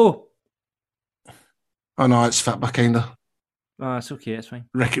 Well, go. Oh, no, it's Fitba, kind of. Oh, it's okay, it's fine.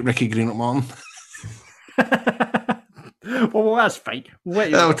 Ricky Green at Martin. well, that's fine.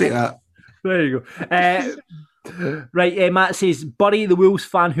 I'll take that. There you go. Right, Matt says, bury the Wolves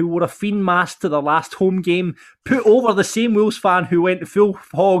fan who wore a Fiend mask to their last home game. Put over the same Wolves fan who went full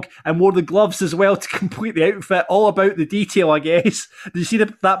hog and wore the gloves as well to complete the outfit. All about the detail, I guess. Did you see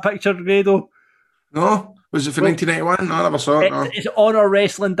that picture, Grado? No. Was it for 1991? No, I never saw it. No. It's on our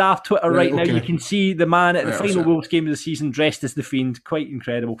Wrestling Daft Twitter right now. You can see the man at the final Wolves game of the season dressed as the Fiend. Quite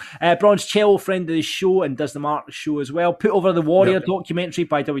incredible. Bronze Cello, friend of the show and does the Mark show as well. Put over the Warrior documentary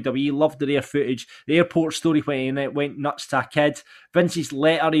by WWE. Loved the rare footage. The airport story when it went nuts to a kid. Vince's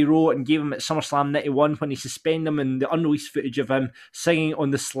letter he wrote and gave him at SummerSlam 91 when he suspended him, and the unreleased footage of him singing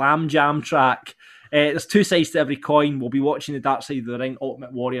on the Slam Jam track. There's two sides to every coin. We'll be watching the Dark Side of the Ring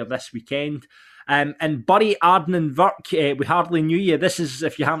Ultimate Warrior this weekend. And Bury Arden and Virk, we hardly knew you. This is,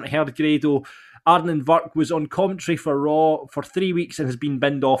 if you haven't heard, Grado, Arden and Virk was on commentary for Raw for 3 weeks and has been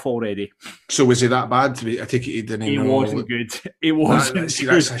binned off already. So was he that bad? I take it he didn't know. He wasn't good. He wasn't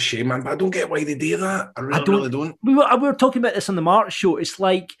good. That's a shame, man. But I don't get why they do that. I really don't. We were talking about this on the March show. It's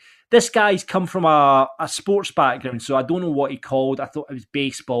like, this guy's come from a sports background, so I don't know what he called. I thought it was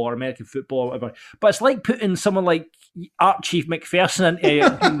baseball or American football or whatever. But it's like putting someone like Archie McPherson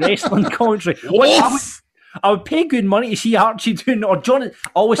into wrestling commentary. I would pay good money to see Archie doing, or Jonathan. I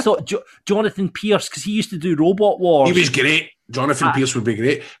always thought Jonathan Pierce, because he used to do Robot Wars. He was great. Jonathan Pierce would be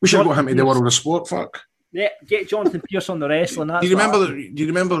great. We should go him to the World of Sport. Fuck. Yeah, get Jonathan Pierce on the wrestling. Do you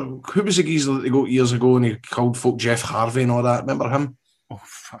remember who was the geezer that they got years ago and he called folk Jeff Harvey and all that? Remember him? Oh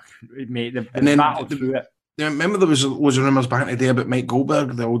fuck, mate! The battle through it. Remember there was rumours back in the day about Mike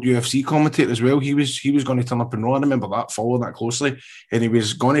Goldberg, the old UFC commentator as well. He was going to turn up in Raw. I remember that, following that closely, and he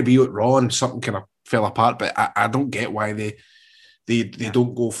was going to be at Raw, and something kind of fell apart. But I don't get why they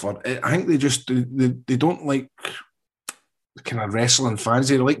don't go for it. I think they don't like kind of wrestling fans.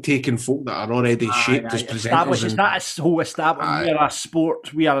 They like taking folk that are already shaped as presenters. It's not a whole established.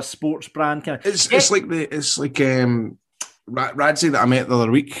 We are a sports brand. It's like Radzi that I met the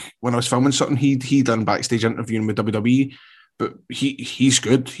other week when I was filming something. He done backstage interviewing with WWE, But he's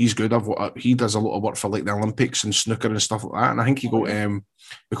good. He's good. He does a lot of work for like the Olympics and snooker and stuff like that. And I think he got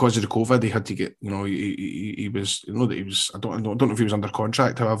because of the COVID, he had to get. He was. That he was. I don't know if he was under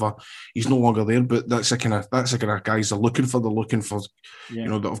contract. However, he's no longer there. But that's the kind of guys they're looking for. They're looking for. That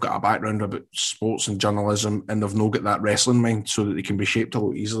have got a background about sports and journalism, and they've not got that wrestling mind, so that they can be shaped a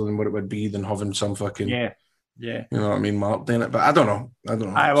lot easier than what it would be than having some fucking. Yeah. You know what I mean, Mark doing it, but I don't know.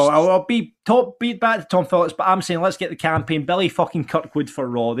 I'll be back to Tom Phillips, but I'm saying let's get the campaign. Billy fucking Kirkwood for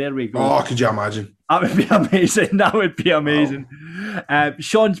Raw. There we go. Oh, could you imagine? That would be amazing. Wow.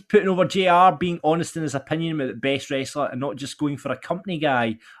 Sean's putting over JR being honest in his opinion about the best wrestler and not just going for a company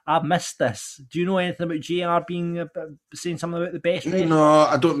guy. I've missed this. Do you know anything about JR being saying something about the best wrestler? No,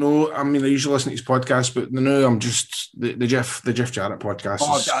 I don't know. I mean, I usually listen to his podcast, but no, I'm just the Jeff Jarrett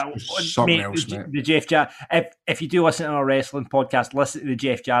podcast is something else, mate. The Jeff Jarrett. If you do listen to our wrestling podcast, listen to the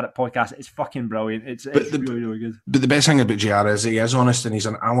Jeff Jarrett podcast. It's fucking brilliant. It's really good. But the best thing about JR is he is honest,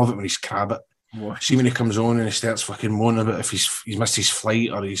 and I love it when he's crab it. What? See when he comes on and he starts fucking moaning about if he's missed his flight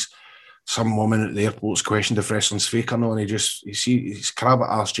or he's some woman at the airport's questioned if wrestling's fake or not, and he's crab at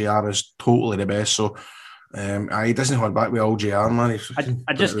arse. JR is totally the best. So he doesn't hold back with all JR, man.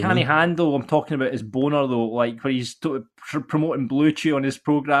 I just can't handle. I'm talking about his boner though, like where he's promoting Blue Chew on his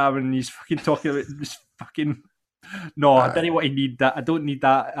program and he's fucking talking about this fucking. No, I don't need that. I don't need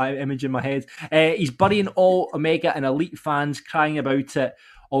that image in my head. He's burying all Omega and Elite fans crying about it.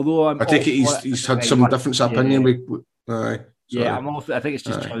 Although I take it he's had some difference of opinion. I think it's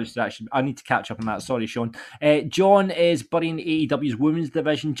just childish distraction. I need to catch up on that. Sorry, Sean. John is burying AEW's women's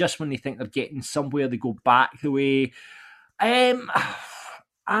division just when they think they're getting somewhere. They go back the way. I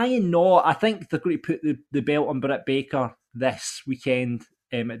think they're going to put the belt on Britt Baker this weekend.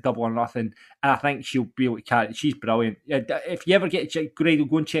 At Double or Nothing, and I think she'll be able to carry it. She's brilliant. If you ever get to check, Greg,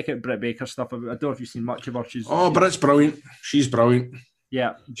 go and check out Britt Baker stuff. I don't know if you've seen much of her. Britt's brilliant. She's brilliant.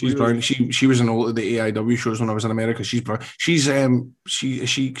 Yeah, she's brilliant. She was in all of the AIW shows when I was in America. She's brilliant. She's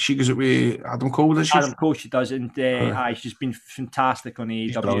she goes out with Adam Cole, does she? Adam Cole, she does, and she's been fantastic on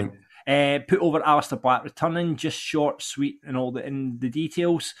AEW. Put over Aleister Black returning, just short, sweet, and all in the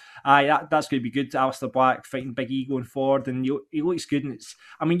details. That's going to be good. Aleister Black fighting Big E going forward, and he looks good.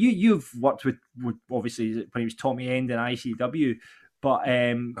 And you've worked with obviously when he was Tommy End in ICW, but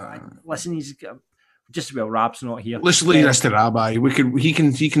listen, he's just well. Rab's not here. Let's leave this to Rab. He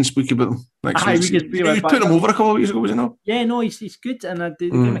can speak about him next week. You put him over a couple of weeks ago, was he not? Yeah, no, he's good, and the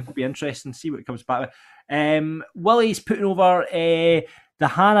gimmick will be interesting. See what it comes back with. Willie's putting over the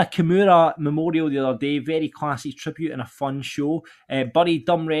Hana Kimura Memorial the other day. Very classy tribute and a fun show. Buddy,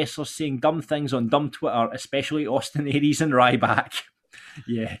 dumb wrestlers saying dumb things on dumb Twitter, especially Austin Aries and Ryback.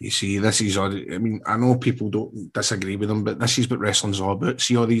 Yeah. You see, this is all. I mean, I know people don't disagree with them, but this is what wrestling's all about.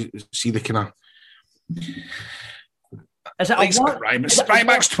 See the kind of. Is it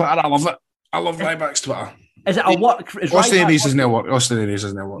Ryback's Twitter? I love it. I love Ryback's Twitter. Is it a work? Austin Aries is now work. Austin Aries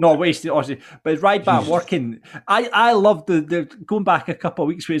is now work. No, wasted Austin. But is Ryback working? I love the going back a couple of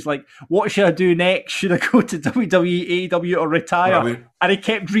weeks where he's like, what should I do next? Should I go to WWE, AEW or retire? Brilliant. And he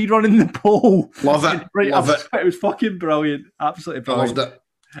kept rerunning the poll. Love it. Love it. It was fucking brilliant. Absolutely brilliant. I loved it.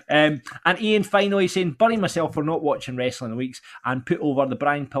 And Ian finally saying, burying myself for not watching wrestling in weeks, and put over the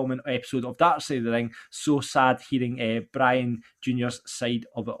Brian Pillman episode of Dark Side of the Ring. So sad hearing Brian Jr.'s side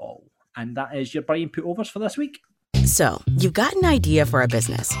of it all. And that is your Brian Putovers for this week. So, you've got an idea for a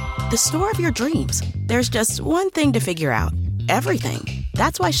business. The store of your dreams. There's just one thing to figure out. Everything.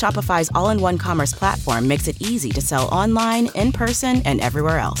 That's why Shopify's all-in-one commerce platform makes it easy to sell online, in person, and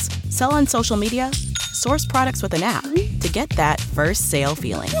everywhere else. Sell on social media, source products with an app to get that first sale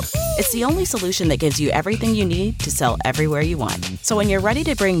feeling. It's the only solution that gives you everything you need to sell everywhere you want. So when you're ready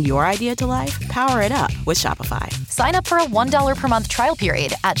to bring your idea to life, power it up with Shopify. Sign up for a $1 per month trial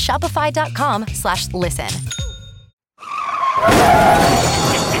period at shopify.com/listen.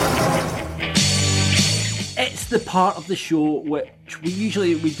 It's the part of the show which we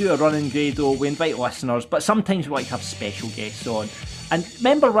do a running Grado, we invite listeners, but sometimes we like to have special guests on. And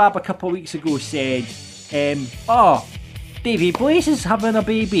remember Rab a couple of weeks ago said, Davey Blaze is having a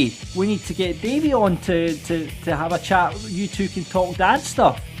baby. We need to get Davey on to have a chat. You two can talk dad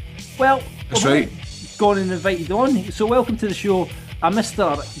stuff. Well, that's right. Gone and invited on. So welcome to the show,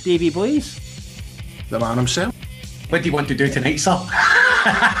 Mr. Davey Blaze. The man himself. What do you want to do tonight, sir?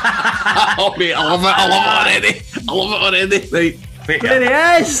 Oh, mate, I love it already. Right. There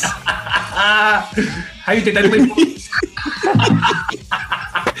he is. How did Diddley?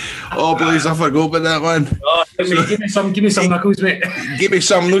 Oh, Blaze, I forgot about that one. Oh, mate, give me some knuckles, mate. Give me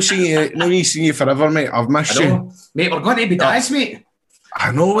some. No seen you forever, mate. I've missed you. Mate, we're going to be dads, mate.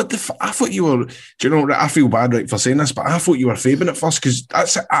 I know what I thought you were. Do you know? I feel bad right for saying this, but I thought you were Fabian at first because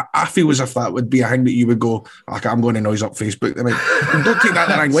I feel as if that would be a thing that you would go like, I'm going to noise up Facebook tonight. Don't take that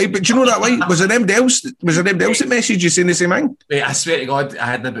the wrong way. But do you know that way? Was there anybody else? Was there anybody else that messaged you saying the same thing? Mate, I swear to God, I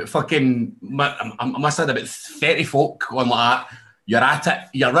had about fucking. I must have had about 30 folk going like that. You're at it.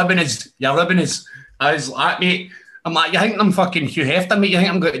 You're ribbing us. I was like, mate. I'm like, you think I'm fucking Hugh Hefner, mate? You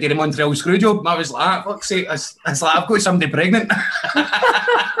think I'm going to do the Montreal Screwjob? I was like, fuck's sake, I was like, I've got somebody pregnant.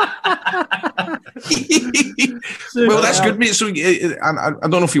 Well, that's good, mate. So, I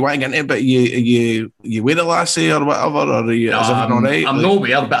don't know if you want to get into it, but you with the lassie or whatever, or is everything all right? I'm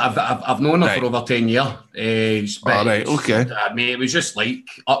nowhere, but I've known her for over 10 years. All right, okay. Mate, it was just like,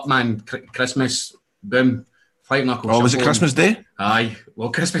 up, man, Christmas, boom. Fight knuckles. Oh, was it Christmas Day? Aye.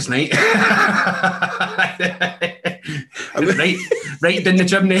 Well, Christmas night. right down the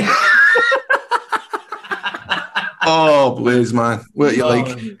chimney. Oh, Blaze, man. What you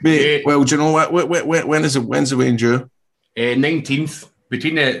like? Mate, well, do you know what? When's the wedding due? 19th.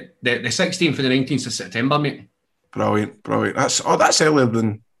 Between the 16th and the 19th of September, mate. Brilliant. That's earlier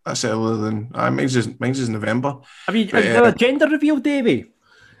than mine's is November. Have you done a gender reveal, Davey?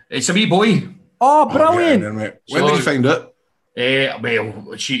 It's a wee boy. Oh, brilliant! When did you find it?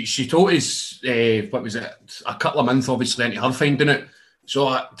 Well, she told us, what was it, a couple of months obviously into her finding it. So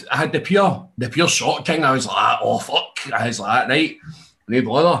I had the pure shock king. I was like, oh fuck. I was like, right, no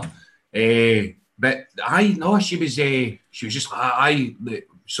bother. But she was just like,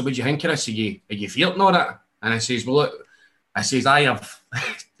 so what do you think of this? Are you feeling all that? And I says, well look, I've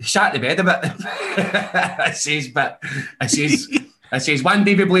shat the bed a bit. I says, one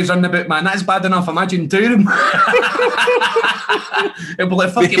Davy Blaze on the boot, man, that's bad enough. Imagine two of them. It'll be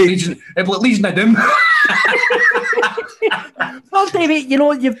like fucking Legion of Doom. Well, Davy, you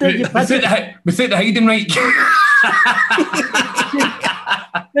know, you've without the hiding right.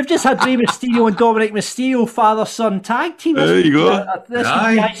 They've just had Rey Mysterio and Dominic Mysterio father-son tag team. There you go. This is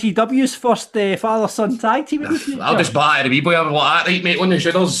ICW's first father-son tag team. I'll just batter the wee boy. I'm like, right, mate, on the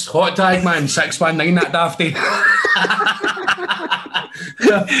shoulders. Hot tag, man. 619, that dafty.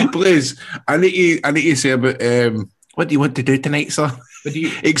 Please, I need to say about what do you want to do tonight, sir?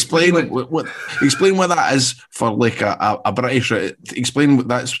 Explain what that is for like a British. Explain what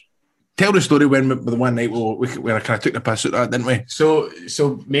that's. Tell the story when the one night where I kind of took the piss out of that, didn't we? So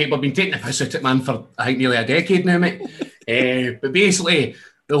mate, we've been taking the piss out of it, man, for I think nearly a decade now, mate. But basically,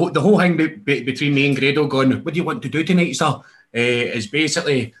 the whole thing between me and Grado going, what do you want to do tonight, sir? Is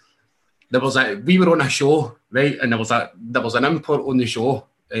basically we were on a show, right, and there was an import on the show,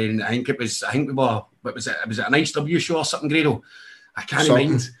 and I think we were, what was it? Was it an ICW show or something, Grado? I can't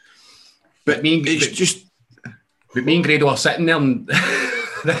mind. But me and Grado are sitting there, and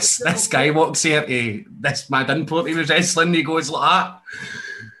this guy walks here, this mad import he was wrestling, he goes like that.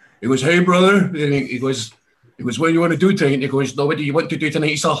 He goes, hey brother, and he goes, what do you want to do tonight? And he goes, no, what do you want to do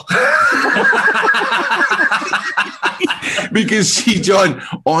tonight, sir? Because see, John,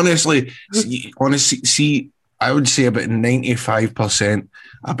 honestly, I would say about 95%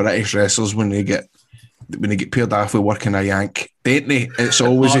 of British wrestlers when they get paired off with working a yank, don't they? It's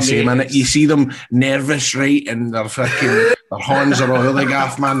always the same, innit? You see them nervous, right, and their horns are all the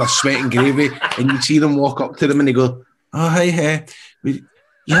gaff, man, they're sweating gravy, and you see them walk up to them and they go, oh, hey, you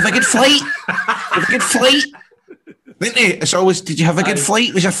have a good flight? Didn't they? It's always, did you have a good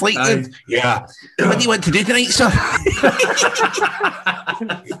flight? Was your flight good? Yeah. What do you want to do tonight, sir?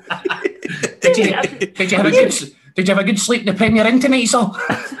 Did you have a good sleep in the Premier Inn tonight, sir?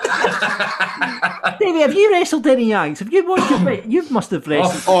 Davey, have you wrestled any yanks? Have you watched you must have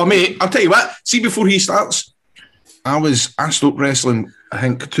wrestled. Oh, mate, I'll tell you what. See, before he starts, I stopped wrestling, I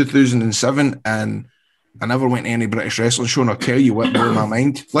think, 2007, and I never went to any British wrestling show, and I'll tell you what blew my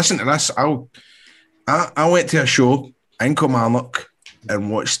mind. Listen to this. I went to a show in Kilmarnock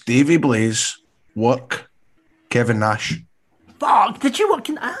and watched Davey Blaze work Kevin Nash. Fuck, did you work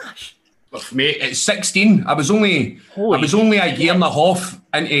in Nash? Mate, at 16, I was only a year and a half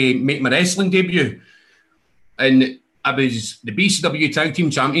into make my wrestling debut, and I was the BCW Tag Team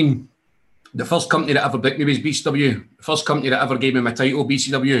Champion. The first company that ever booked me was BCW. The first company that ever gave me my title,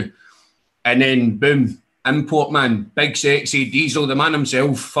 BCW. And then, boom, import, man, big sexy Diesel, the man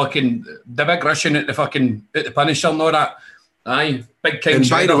himself, fucking the big Russian at the Punisher and all that. Aye, big king. And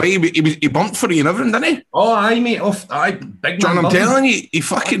by the way, he bumped for you and everything, didn't he? Oh, aye, mate. Aye, big John, man. I'm telling you, he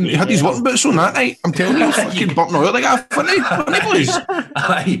had his working boots on that night. I'm telling you, he's fucking bumping all the guy, wasn't he, boys?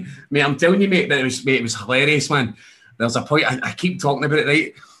 Aye, mate, I'm telling you, mate, that it was hilarious, man. There's a point, I keep talking about it,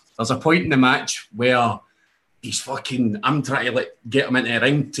 right? There's a point in the match where I'm trying to get him into the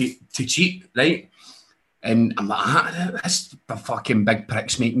ring to cheat, right? And I'm like, this the fucking big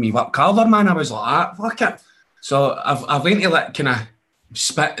prick's making me work harder, man. I was like, fuck it. So I've went to like kind of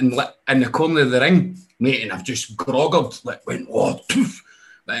spit and lit in the corner of the ring, mate, and I've just groggered, like went, oh, poof,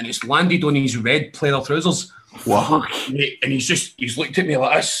 and it's landed on his red pleather trousers. What? Mate, and he's looked at me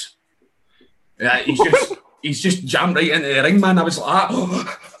like this. He's just jammed right into the ring, man. I was like, don't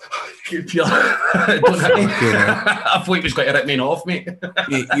hit me. I thought he was going to rip me off, mate.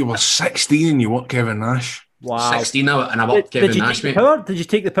 You were 16 and you worked Kevin Nash. Wow. 16 and I worked Kevin Nash, mate. Did you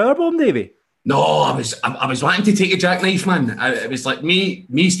take the power bomb, Davey? No, I was wanting to take a jackknife, man. It was like me,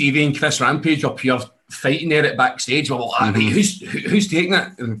 Stevie, and Chris Rampage up here fighting there at backstage. We're like, mate, who's taking it?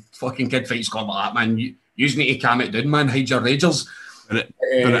 And fucking kid fights gone like that, man. You need to calm it down, man. Hide your ragers. But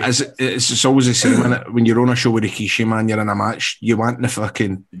it's always the same when you're on a show with Rikishi, man. You're in a match. You want the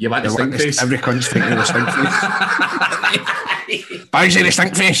fucking. You want the stink face. Every cunt's thinking of the stink face. Bags of the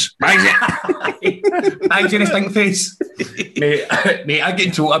stink face. Bags of the stink face. Mate, I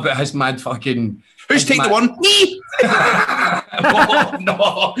get told about his mad fucking. Who's taking the one? Me. Oh,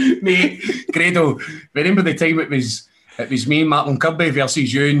 no, mate. Grado. Remember the time it was me and Martin Kirby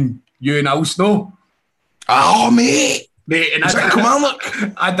versus you and Al Snow. Oh, mate. Mate, and I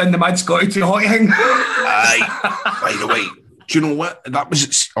done the mad Scotty to hot thing. Aye. By the way, do you know what? That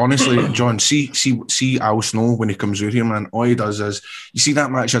was honestly, John. See Al Snow when he comes out here, man. All he does is, you see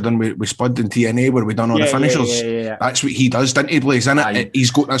that match I done with Spud and TNA where we done all the finishers. Yeah. That's what he does, didn't he, Blaze? In it,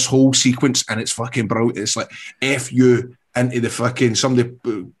 he's got this whole sequence and it's fucking brilliant. It's like F you into the fucking somebody.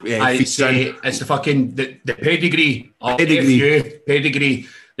 I'd say it's the fucking the pedigree. Pedigree.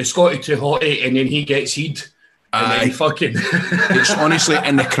 The Scotty to hottie, and then he gets heed. And then fucking. It's honestly,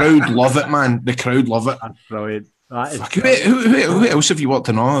 and the crowd love it, man. The crowd love it. That's brilliant. That is who else have you worked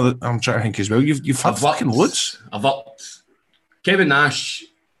on? I'm trying to think as well. You've had fucking loads. I've worked Kevin Nash,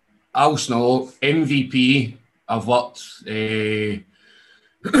 Al Snow, MVP. I've worked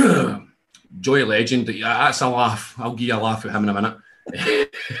Joey Legend. That's a laugh. I'll give you a laugh at him in a minute.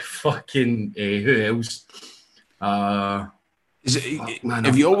 Fucking who else? Have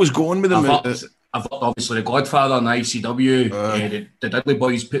you always gone with them? I've worked obviously the Godfather and ICW. The Dudley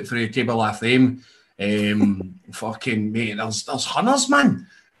Boys put through a table of fame. Fucking mate, there's hunters, man.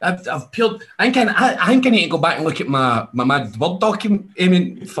 I've peeled. I think I need to go back and look at my mad Word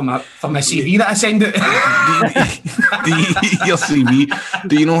document for my CV that I send out. Your CV.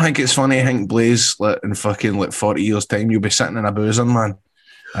 Do you know? I think it's funny. I think Blaze, like, in fucking like 40 years' time, you'll be sitting in a boozing, man.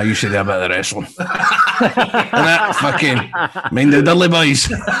 I used to do a bit of wrestling. And that fucking mind the Dudley Boys.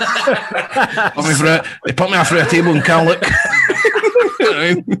 They put me through a table and can't look.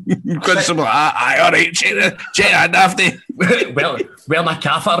 Something like that. Aye, all right, check that, Dafty. Well, wear my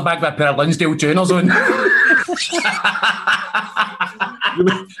catheter bag with a pair of Linsdale tuners on.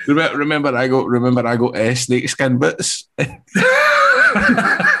 Remember I got snake skin boots. It's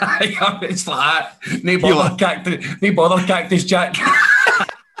like that. No bother cactus Jack.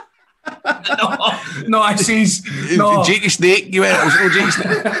 No, I says no. Jake the Snake, you went. No Jake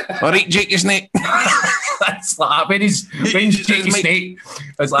Snake. All right, Jake the Snake. That's like that. When's Jake the Snake?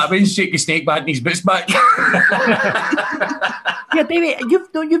 It's like when's Jake the Snake back in his boots back? Yeah, David,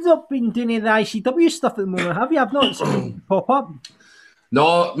 you've not been doing any of the ICW stuff at the moment, have you? I've not seen it pop up.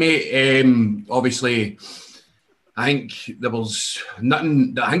 No, mate. Obviously, I think there was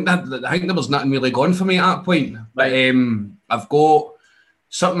nothing. I think there was nothing really going for me at that point. But I've got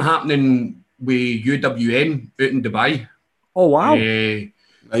something happening with UWN out in Dubai. Oh wow!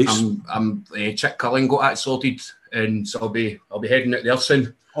 Nice. I'm Chick Cullen got that sorted, and so I'll be heading out there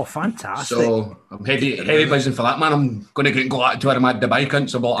soon. Oh, fantastic! So I'm heavy buzzing for that, man. I'm going to go out to where I'm at Dubai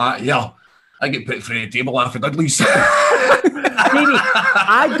cunts about that. Yeah, I get put through the table after Dudley's. Davey,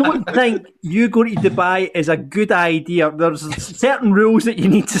 I don't think you going to Dubai is a good idea. There's certain rules that you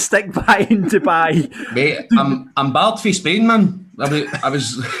need to stick by in Dubai. Mate, I'm barred for Spain, man. I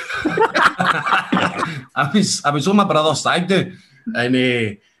was on my brother's stag do, and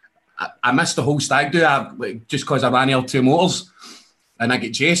I missed the whole stag do just because I ran out 2 motors, and I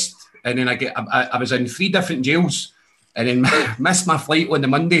get chased, and then I was in 3 different jails, and then missed my flight on the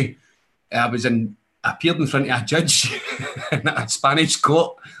Monday. I appeared in front of a judge in a Spanish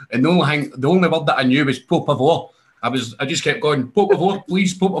court, and the only word that I knew was "por favor." I just kept going, "Por favor,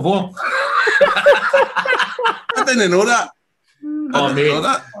 please, por favor." I didn't know that. Oh,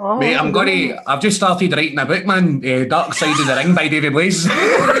 mate, I've just started writing a book, man. Dark Side of the Ring by Davey Blaze.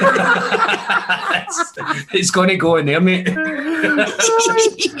 It's going to go in there, mate.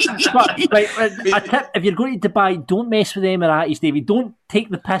 But, right, a tip, if you're going to Dubai, don't mess with the Emiratis, Davey. Don't take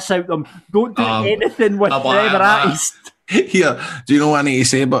the piss out of them. Don't do anything with the Emiratis. Here, do you know what I need to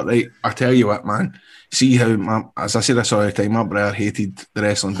say? But right, I tell you what, man. See how, as I say this all the time, my brother hated the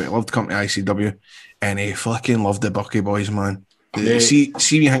wrestling, but he loved coming to ICW, and he fucking loved the Bucky Boys, man. See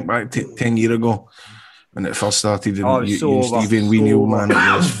when you think back 10 years ago, when it first started, and you Stevie and Wee Neil, man,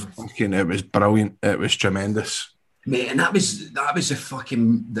 it was brilliant. It was tremendous. Mate, and that was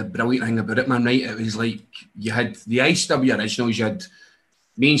the brilliant thing about it, man, right? It was like, you had the ICW originals, you had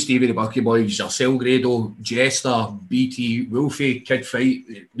me and Stevie, the Bucky Boys, yourself, Grado, Jester, BT, Wolfie, Kid Fight,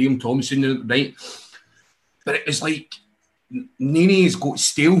 Liam Thompson, right? But it was like, Nini's got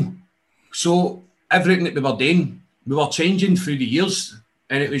steel. So everything that we were doing, we were changing through the years,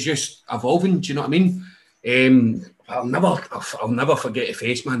 and it was just evolving, do you know what I mean? I'll never forget the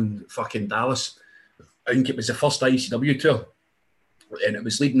face, man, fucking Dallas. I think it was the first ICW tour, and it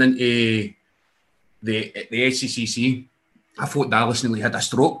was leading into the SCCC. I thought Dallas nearly had a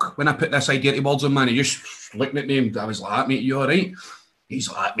stroke when I put this idea towards him, man. He just looking at me, and I was like, mate, you all right?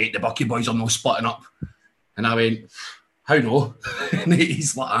 He's like, mate, the Bucky Boys are no splitting up. And I went, how no? And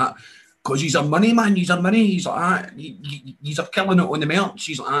he's like that. Because he's our money, man. He's our money. He's like, he's killing it on the merch.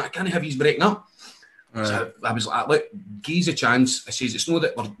 He's like, I can't have he's breaking up. Right. So I was like, look, give a chance. I says, it's not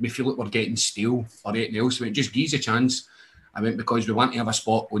that we feel like we're getting steel or anything else. I went, just give a chance. I went, because we want to have a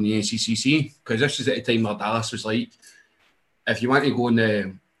spot on the SCCC. Because this was at the time where Dallas was like, if you want to go on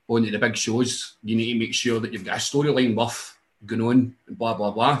the big shows, you need to make sure that you've got a storyline worth going on, and blah,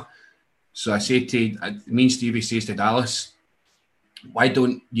 blah, blah. So I said to, me and Stevie says to Dallas, why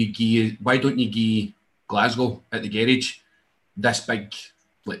don't you give Glasgow at the garage this big,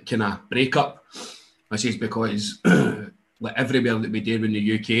 like, kind of breakup? I says, because like everywhere that we do in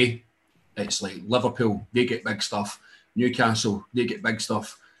the UK, it's like Liverpool, they get big stuff. Newcastle, they get big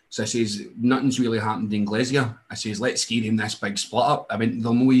stuff. So I says, nothing's really happened in Glacier. I says, let's give him this big split up. I went,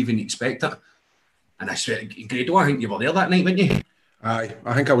 they'll not even expect it. And I swear, Grado, I think you were there that night, weren't you? Aye,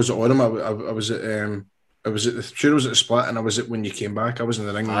 I think I was at Autumn. I was at I was at the split, and I was at when you came back. I was in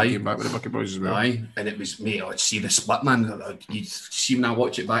the ring when you came back with the Bucky Boys as well. Aye, and it was, mate, I'd see the split, man. You'd see when I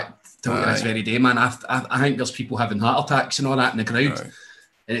watch it back till this very day, man. I think there's people having heart attacks and all that in the crowd. Aye.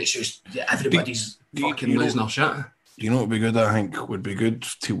 And it's just, everybody's fucking losing their shit. You know what would be good, I think, would be good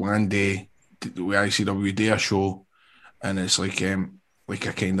to one day, with ICW do a show, and it's like a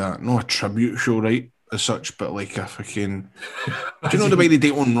kind of, not a tribute show, right, as such, but like a fucking, do you know the way they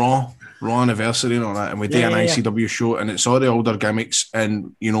do it on Raw Anniversary and all that, and we do an ICW show, and it's all the older gimmicks,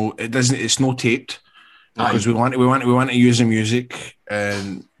 and you know it's no taped, because we want to use the music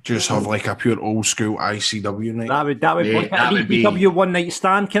and just have like a pure old school ICW night. That would be BW one night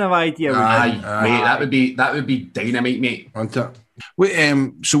stand kind of idea. Mate, that would be dynamite, mate. Want it?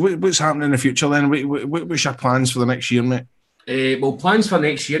 Wait, so what's happening in the future then? What's your plans for the next year, mate? Well, plans for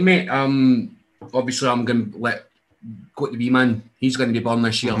next year, mate. Obviously, I'm going to let go to the B-Man. He's going to be born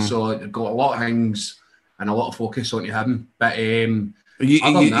this year, so I've got a lot of things and a lot of focus onto him. But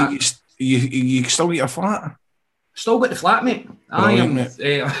you still get your flat? Still got the flat, mate. I'm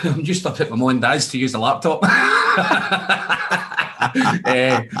just up at my mum and dad's to use the laptop. But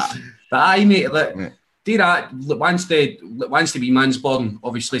aye, mate, do that. Once the B-Man's born,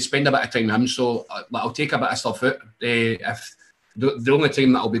 obviously spend a bit of time with him. So I'll take a bit of stuff out. If the only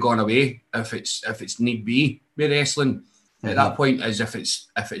time that I'll be going away, if it's need be with wrestling, at that point is if it's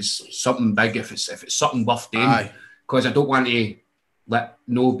something big, if it's something worth doing. Because I don't want to let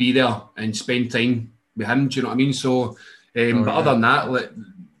no be there and spend time with him. Do you know what I mean? So, other than that,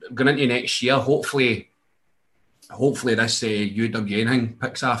 going into next year, hopefully this UWN thing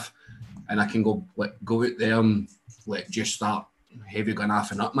picks off, and I can go out there and just start heavy going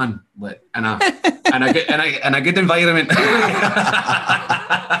off and up, man. In a good environment.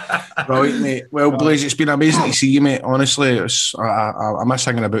 Right, mate. Well, Blaze, it's been amazing to see you, mate. Honestly, I miss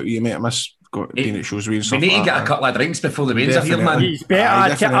hanging about you, mate. I miss being at shows with you and stuff. We need to get a couple of drinks before the rains are here, man. He's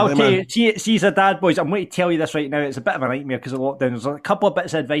better. I'll tell you. See, as a dad, boys, I'm going to tell you this right now. It's a bit of a nightmare because of lockdown. There's a couple of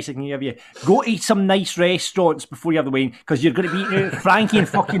bits of advice I can give you. Go to some nice restaurants before you have the wine, because you're going to be eating Frankie and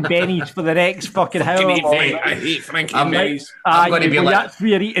fucking Benny's for the next fucking hour. I hate Frankie and Benny's. I'm going to be like, that's where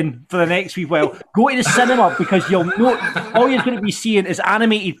you're eating for the next week. Well, go to the cinema, because you'll know all you're going to be seeing is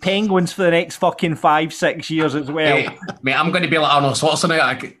animated penguins for the next fucking 5-6 years as well. Mate, I'm going to be like Arnold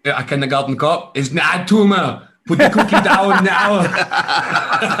Schwarzenegger at a kindergarten cop. It's not tumor. Put the cookie down now.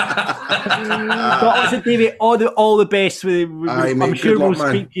 But listen, Davey, all the best. Aye, mate, I'm sure good luck, we'll man.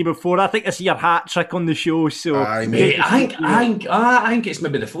 speak to you before. I think this is your hat trick on the show. So Aye, Mate, I think it's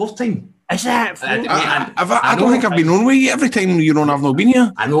maybe the fourth time. Is it? I don't think I've been on with you every time you're on. I've not been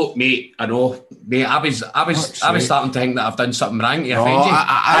here. I know, mate. I was starting to think that I've done something wrong to offend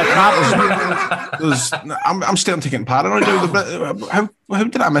you. I'm starting to get paranoid now. How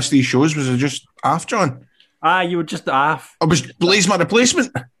did I miss these shows? Was it just off, John? You were just off. I was Blaze my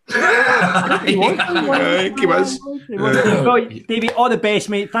replacement. Davey, all the best,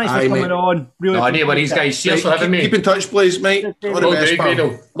 mate. Thanks for coming on. Really, no worries, guys. Cheers for having me. Keep in touch, please, mate. All the best,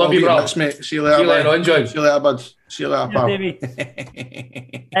 pal. Love you, bro. Mate. See you later, on, John. See you later, bud. See you later, pal. Davey.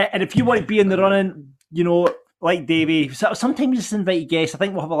 And if you want to be in the running, you know, like Davey, sometimes just invite guests. I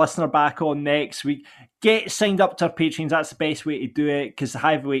think we'll have a listener back on next week. Get signed up to our Patreons. That's the best way to do it, because the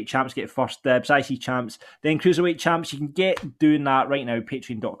heavyweight champs get first dibs, IC champs, then cruiserweight champs. You can get doing that right now,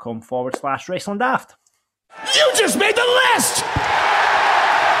 patreon.com/wrestlingdaft. You just made the list!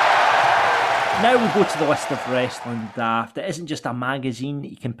 Now we go to the list of Wrestling Daft. It isn't just a magazine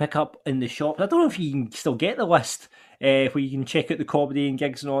that you can pick up in the shops. I don't know if you can still get the list, where you can check out the comedy and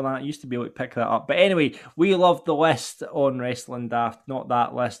gigs and all that. I used to be able to pick that up. But anyway, we love the list on Wrestling Daft. Not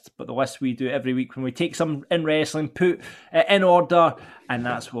that list, but the list we do every week when we take some in wrestling, put it in order, and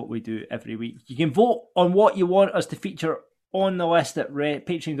that's what we do every week. You can vote on what you want us to feature on the list at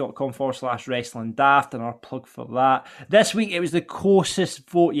patreon.com/wrestling daft, and our plug for that. This week it was the closest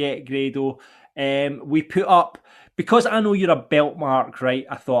vote yet, Grado. We put up, because I know you're a belt mark, right?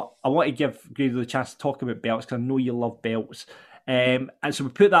 I thought I want to give Grado the chance to talk about belts, because I know you love belts. And so we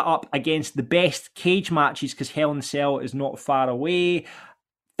put that up against the best cage matches, because Hell in a Cell is not far away.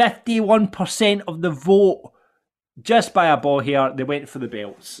 51% of the vote, just by a ball here, they went for the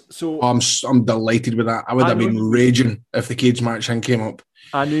belts. So I'm delighted with that. I would have been raging if the cage match thing came up.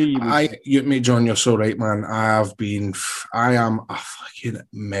 I knew you would. Mate, John, you're so right, man. I am a fucking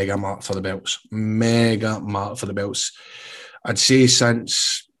mega mark for the belts. I'd say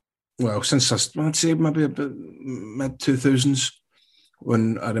since I'd say maybe about mid-2000s,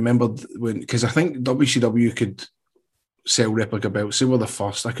 when I remembered because I think WCW could sell replica belts. They were the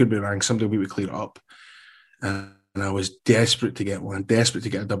first. I could be wrong. Somebody would clear it up. And I was desperate to get one, desperate to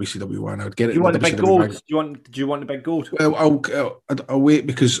get a WCW one. I would get it. Do you want the big gold? Do you want the big gold? Well, I'll wait,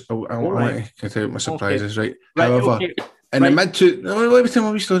 because I want to get out my surprises, right? However, in the let me tell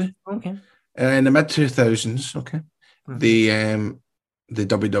my wee story. Okay. In the mid-2000s, the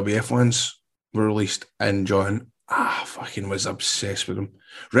WWF ones were released, and John, fucking was obsessed with them.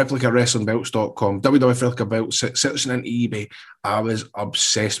 ReplicaWrestlingBelts.com, WWF replica belts, searching into eBay. I was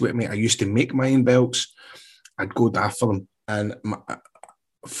obsessed with me. I used to make my own belts. I'd go daft for them, and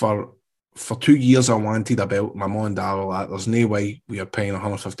for 2 years I wanted a belt. My mum and dad were like, "There's no way we are paying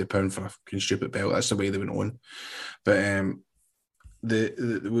 £150 for a fucking stupid belt." That's the way they went on. But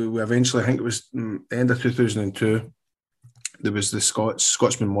we eventually, I think it was the end of 2002. There was the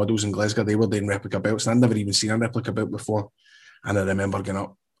Scotsman models in Glasgow. They were doing replica belts, and I'd never even seen a replica belt before. And I remember going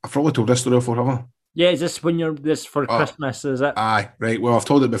up. I've probably told this story before, have I? Yeah, is this when you're this for Christmas? Is it? Aye, right. Well, I've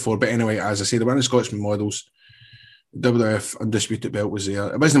told it before, but anyway, as I say, the one of the Scotsman models. WWF Undisputed belt was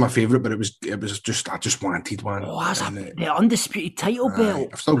there. It wasn't my favourite, but it was just, I just wanted one. Oh, that's the Undisputed title belt.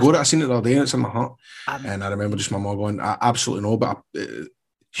 I've still got it. I seen it the other day and it's in my heart. And I remember just my mum going, absolutely no, but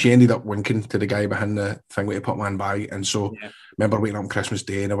she ended up winking to the guy behind the thing where to put one by. And so I remember waking up on Christmas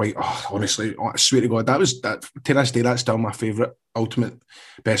Day and I went, honestly, I swear to God, that to this day, that's still my favourite, ultimate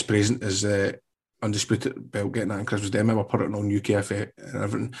best present is Undisputed belt, getting that on Christmas Day. I remember putting it on UKF and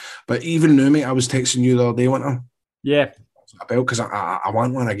everything. But even now, mate, I was texting you the other day, wasn't I? Yeah, a belt, because I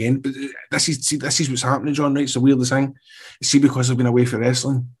want one again. But this is what's happening, John. Right, it's the weirdest thing. See, because I've been away for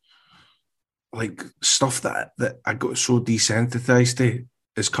wrestling, like stuff that I got so desensitized to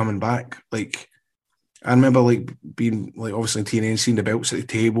is coming back. Like I remember like being like obviously in TNA and seeing the belts at the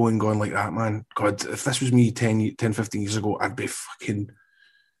table and going like that, man. God, if this was me 10, 15 years ago, I'd be fucking,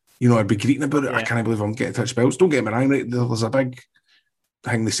 I'd be greeting about it. I can't believe I'm getting touch belts. Don't get me wrong, right? There's a big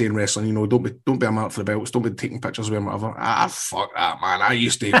thing they say in wrestling, don't be a mark for the belts, don't be taking pictures of them, whatever. Fuck that, man. I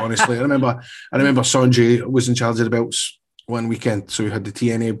used to, honestly. I remember Sanjay was in charge of the belts one weekend, so he had the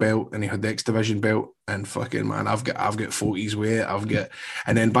TNA belt and he had the X Division belt, and fucking man, I've got 40s with it.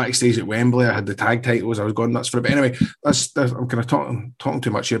 And then backstage at Wembley, I had the tag titles. I was going nuts for it. But anyway, that's I'm kind of talking too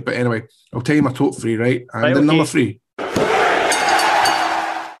much here. But anyway, I'll tell you my top three, right? And then number 3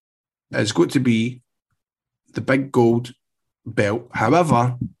 is going to be the big gold belt.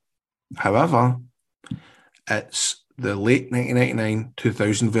 However, it's the late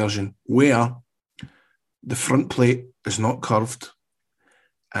 1999-2000 version where the front plate is not curved,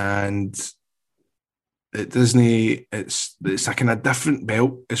 and it doesn't. It's a kind of different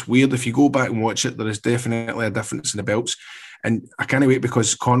belt. It's weird if you go back and watch it. There is definitely a difference in the belts, and I can't wait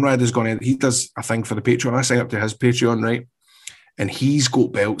because Conrad is going to. He does a thing for the Patreon. I sign up to his Patreon, right? And he's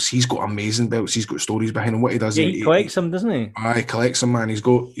got belts. He's got amazing belts. He's got stories behind him. What he does, he collects them, doesn't he? He collects them, man. He's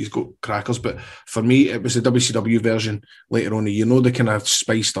got crackers. But for me, it was the WCW version later on. You know, the kind of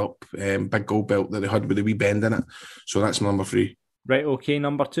spiced up big gold belt that they had with the wee bend in it. So that's number 3. Right. Okay.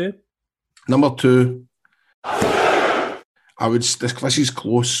 Number 2. Number 2. This is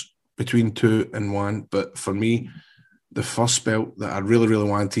close between 2 and 1, but for me, the first belt that I really, really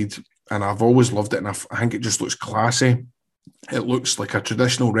wanted, and I've always loved it, and I think it just looks classy. It looks like a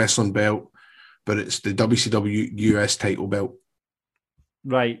traditional wrestling belt, but it's the WCW US title belt.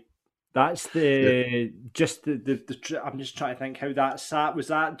 Right. That's the I'm just trying to think how that sat. Was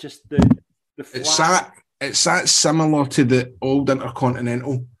that just the flag? It sat similar to the old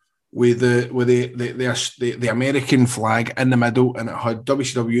Intercontinental with the American flag in the middle, and it had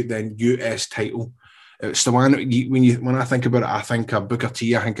WCW then US title. It's the one when I think about it, I think of Booker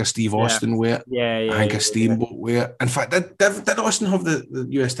T, I think of Steve Austin wear it. I think of Steamboat wear it. In fact, did Austin have the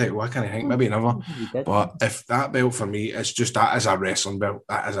US title? I can't think, maybe never. But if that belt for me, it's just that is a wrestling belt.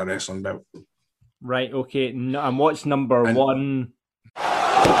 That is a wrestling belt. Right, okay. And what's number 1?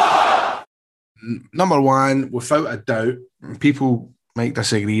 Number 1, without a doubt, people might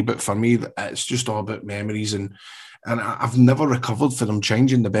disagree, but for me, it's just all about memories, and I've never recovered for them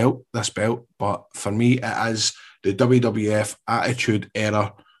changing this belt, but for me, it is the WWF Attitude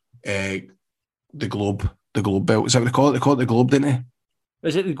Era, the Globe belt. Is that what they call it? They call it the Globe, didn't they?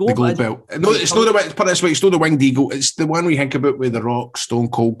 Is it the Globe? The Globe belt. No, it's not the, put it this way, it's not the Winged Eagle. It's the one we think about with The Rock, Stone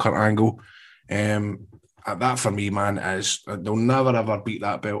Cold, Kurt Angle. That for me, man, they'll never ever beat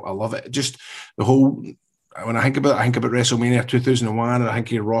that belt. I love it. Just the whole, when I think about WrestleMania 2001, and I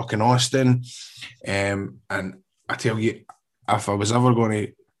think of Rock and Austin, and I tell you, if I was ever going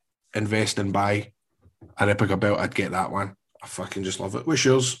to invest and buy a replica belt, I'd get that one. I fucking just love it. What's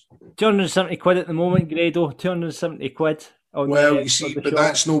yours? 270 quid at the moment, Grado. 270 quid. Well, you see, but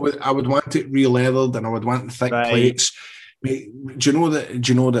that's no. I would want it real leathered, and I would want thick plates. Mate, do you know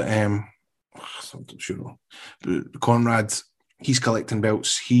that? I'm sure. Conrad, he's collecting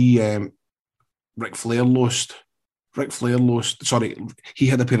belts. Ric Flair lost. Sorry, he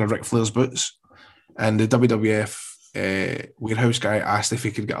had a pair of Ric Flair's boots. And the WWF warehouse guy asked if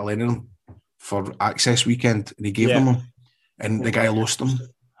he could get a line of them for Access Weekend, and he gave them. And the guy lost them.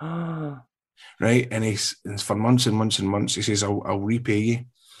 Right? And he's for months and months and months, he says, I'll repay you.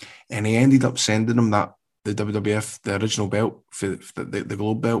 And he ended up sending him the WWF, the original belt, for the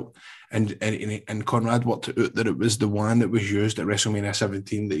Globe belt. And Conrad worked out that it was the one that was used at WrestleMania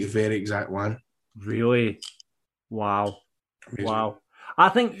 17, the very exact one. Really? Wow. Amazing. Wow. I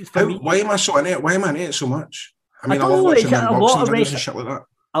think why am I so in it? Why am I in it so much? I mean, I love watching unboxing videos and shit like that.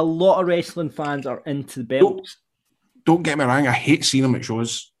 A lot of wrestling fans are into the belts. Don't get me wrong. I hate seeing them at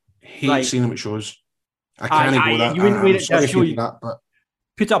shows. Seeing them at shows. I can't go that. You wouldn't wear it to show you. But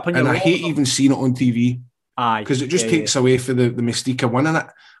put it up on your wall. I hate even seeing it on TV. Aye. Because it just takes away for the mystique of winning it.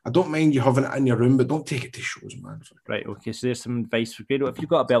 I don't mind you having it in your room, but don't take it to shows, man. Right, okay, so there's some advice for Grado. If you've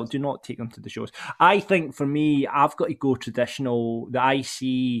got a belt, do not take them to the shows. I think for me, I've got to go traditional, the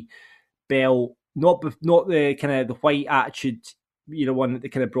IC belt, not the kind of the white attitude, one that they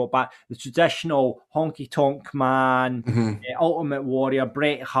kind of brought back. The traditional Honky Tonk Man, Ultimate Warrior,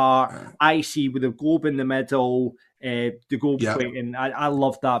 Bret Hart, IC with a globe in the middle, the gold plating. I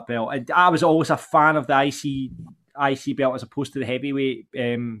love that belt. I was always a fan of the IC belt as opposed to the heavyweight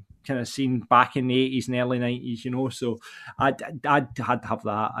kind of scene back in the 80s and early 90s, so I'd have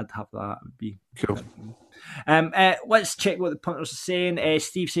that. I'd have that. It would be cool. Let's check what the punters are saying.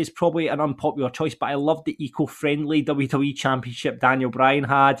 Steve says probably an unpopular choice, but I love the eco-friendly WWE Championship Daniel Bryan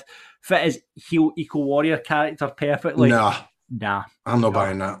had. Fit his heel eco-warrior character perfectly. Nah. I'm not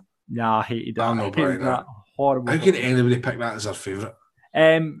buying that. Nah, I hated that. I'm not buying that. Horrible. How can anybody pick that as their favourite?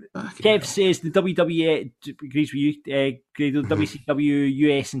 Kev says the WWE agrees with you, Grado. WCW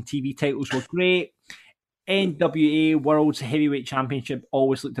US and TV titles were great. NWA World's Heavyweight Championship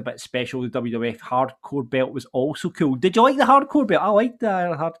always looked a bit special. The WWF Hardcore belt was also cool. Did you like the Hardcore belt? I liked the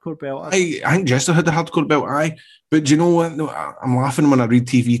Hardcore belt. I think Jester had the Hardcore belt, but do you know what? No, I'm laughing when I read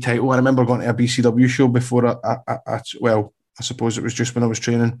TV title. I remember going to a BCW show before I suppose it was just when I was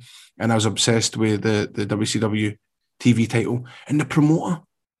training, and I was obsessed with the WCW TV title, and the promoter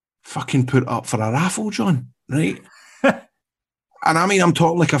fucking put up for a raffle, John, right? And I mean, I'm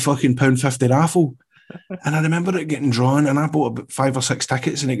talking like a fucking £1.50 raffle. And I remember it getting drawn, and I bought about 5 or 6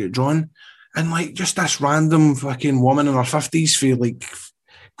 tickets, and it got drawn. And like just this random fucking woman in her 50s for like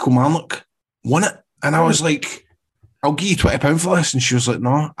Kilmarnock won it. And I was like, I'll give you £20 for this. And she was like,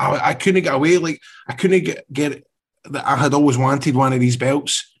 no, I couldn't get away. Like I couldn't get it. That I had always wanted one of these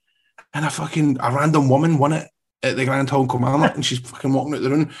belts. And a random woman won it at the Grand Hall in Kilmarnock, and she's fucking walking out the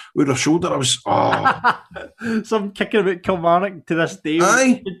room with her shoulder. I was, So I'm kicking about Kilmarnock to this day.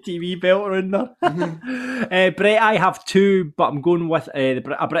 Aye. With the TV belt around there. Brett, I have two, but I'm going with a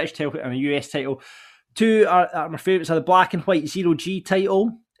British title and a US title. Two are my favourites are the black and white 0G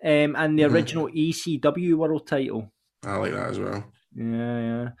title and the original ECW world title. I like that as well.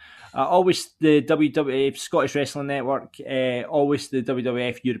 Yeah. Always the WWF Scottish Wrestling Network. Always the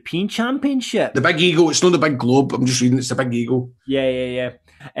WWF European Championship. The big eagle. It's not the big globe. I'm just reading. It's the big eagle. Yeah.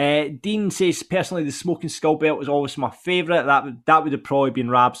 Dean says personally the Smoking Skull belt is always my favourite. That would have probably been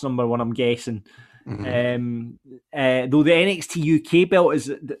Rab's number one, I'm guessing. Though the NXT UK belt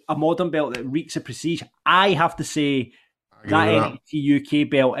is a modern belt that reeks of prestige, I have to say that NXT UK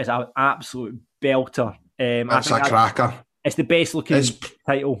belt is an absolute belter. That's a cracker. It's the best looking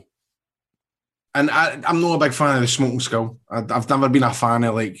title. And I'm not a big fan of the Smoking Skull. I've never been a fan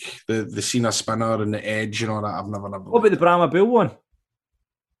of like the Cena spinner and the Edge and all that. I've never. What about the Brahma Bull one?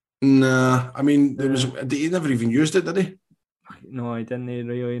 Nah, I mean, he never even used it, did he? No, he didn't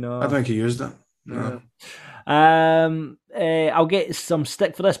really. No, I don't think he used it. No. I'll get some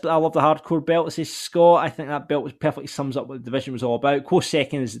stick for this, but I love the hardcore belt. Says Scott. I think that belt perfectly sums up what the division was all about. Close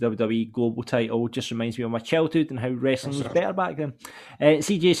second is the WWE Global title. Just reminds me of my childhood and how wrestling was better back then.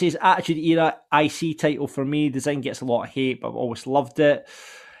 CJ says Attitude Era IC title for me. Design gets a lot of hate, but I've always loved it.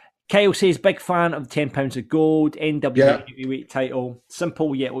 Kyle says big fan of the £10 of gold NWA heavyweight title.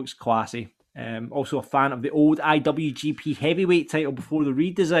 Simple yet looks classy. Also a fan of the old IWGP heavyweight title before the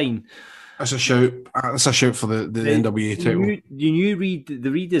redesign. That's a shout. That's a shout for the NWA title. The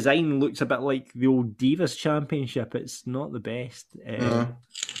redesign looks a bit like the old Divas Championship. It's not the best.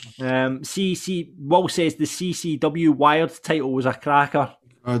 CC Will says the CCW Wired title was a cracker.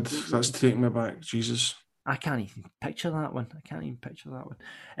 God, that's taking me back. Jesus. I can't even picture that one.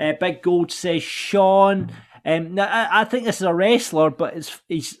 Big Gold says Sean. Now I think this is a wrestler, but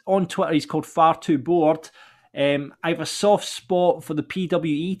he's on Twitter. He's called Far Too Bored. I have a soft spot for the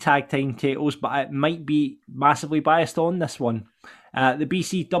PWE tag team titles, but I might be massively biased on this one. The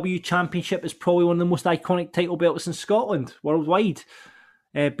BCW Championship is probably one of the most iconic title belts in Scotland, worldwide.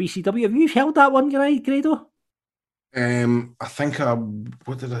 BCW, have you held that one, Grado? I think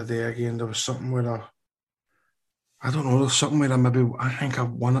what did I do again? There was something where I don't know, there's something where I think I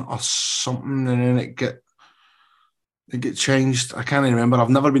won it or something, and then it get changed. I can't even remember. I've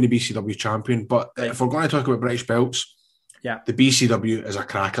never been a BCW champion, but if we're going to talk about British belts, the BCW is a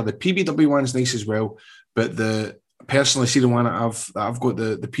cracker. The PBW one's nice as well, but personally see the one that I've got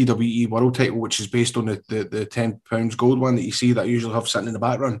the PWE world title, which is based on the £10 gold one that you see that I usually have sitting in the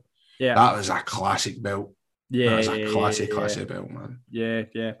background. Yeah, that was a classic belt. Yeah, that's a classic belt, man. Yeah.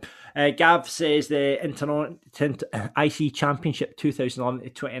 Gav says the IC Championship 2011 to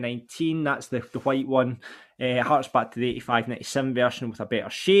 2019. That's the white one. Harks back to the 85-97 version with a better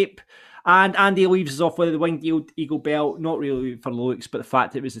shape. And Andy leaves us off with the Winged Eagle belt, not really for the looks, but the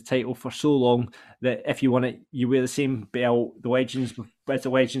fact that it was the title for so long that if you won it, you wear the same belt as the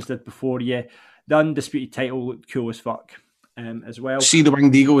Legends did before you. The Undisputed title looked cool as fuck. As well. See the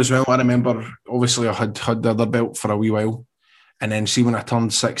Winged Eagle as well. I remember, obviously, I had the other belt for a wee while. And then see when I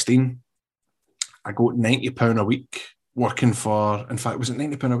turned 16, I got £90 a week working for, in fact, was it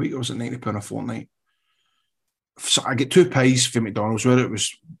 £90 a week or was it £90 a fortnight? So I get 2 pies for McDonald's, whether it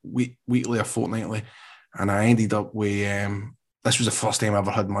was weekly or fortnightly. And I ended up with, this was the first time I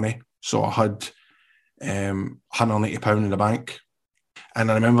ever had money. So I had £180 in the bank. And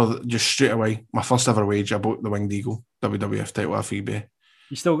I remember just straight away, my first ever wage, I bought the Winged Eagle WWF title off eBay.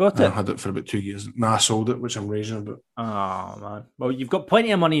 You still got it? I had it for about 2 years. I sold it, which I'm raging about. Oh, man. Well, you've got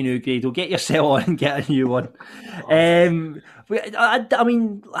plenty of money now, Grado. Get yourself on and get a new one. I mean,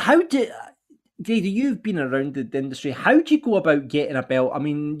 Grado, you've been around the industry. How do you go about getting a belt? I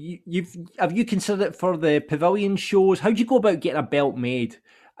mean, have you considered it for the pavilion shows? How do you go about getting a belt made?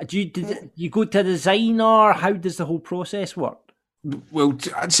 Do you go to a designer? How does the whole process work? Well,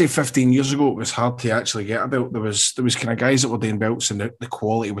 I'd say 15 years ago, it was hard to actually get a belt. There was kind of guys that were doing belts and the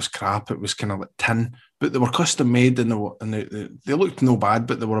quality was crap. It was kind of like tin, but they were custom made and they looked no bad,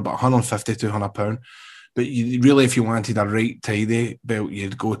 but they were about £150 to £200. But really, if you wanted a right tidy belt,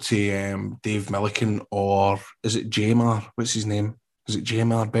 you'd go to Dave Milliken, or is it Jamar? What's his name? Is it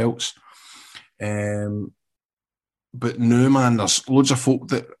Jamar Belts? But no, man, there's loads of folk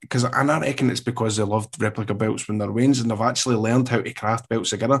that, and I reckon it's because they loved replica belts when they're Wayne's, and they've actually learned how to craft belts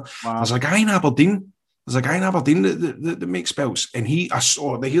together. Wow. There's a guy in Aberdeen that makes belts, and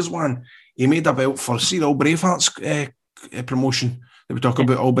here's one. He made a belt for All Braveheart's promotion that we talk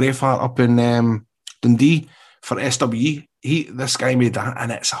about, All Braveheart up in Dundee for SWE. This guy made that,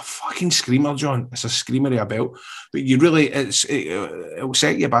 and it's a fucking screamer, John. It's a screamer of a belt, but it'll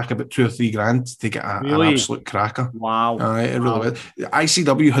set you back about $2 or $3 to get an absolute cracker. Wow, it really will. The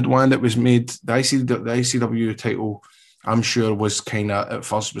ICW had one that was made. The ICW title, I'm sure, was at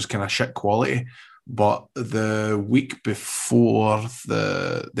first shit quality, but the week before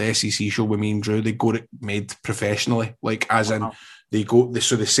the SEC show with me and Drew, they got it made professionally, in.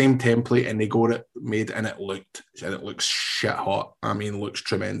 So the same template, and they got it made, and it looks shit hot. I mean, looks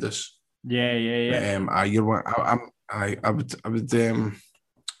tremendous. Yeah. You're one. I would. You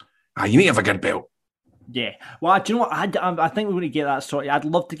need to have a good belt. Yeah. Well, do you know what? I think we're going to get that sorted. I'd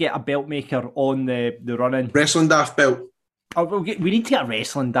love to get a belt maker on the run-in. Wrestling Daft belt. Oh, we need to get a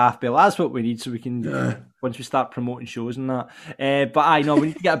Wrestling Daft belt. That's what we need, so we can once we start promoting shows and that. But I know we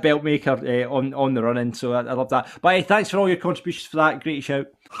need to get a belt maker on the run-in. So I love that. But thanks for all your contributions for that. Great shout.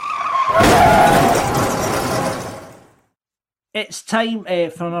 It's time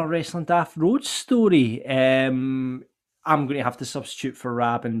for another Wrestling Daft Road story. I'm going to have to substitute for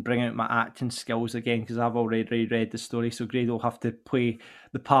Rab and bring out my acting skills again because I've already read the story. So Grado will have to play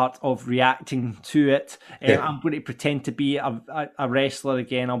the part of reacting to it. I'm going to pretend to be a wrestler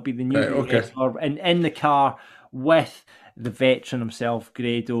again. I'll be the new wrestler in the car with the veteran himself,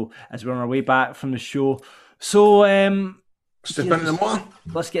 Grado, as we're on our way back from the show. So, step into the motor.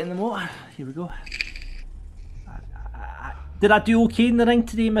 Let's get in the motor. Here we go. Did I do okay in the ring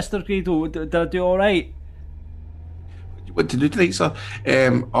today, Mr. Grado? Did I do all right? What to do tonight, sir?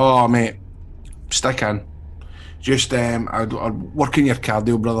 Mate, stick in. Just I'll work in your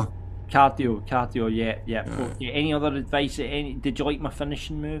cardio, brother. Cardio, yeah. Okay. Any other advice? Did you like my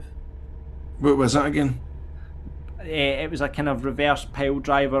finishing move? What was that again? It was a kind of reverse pile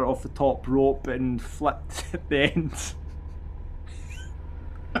driver off the top rope and flipped at the end.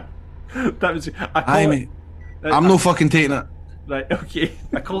 That was. Mate. I'm no fucking taking it. Right, okay.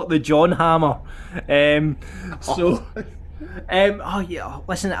 I call it the John Hammer.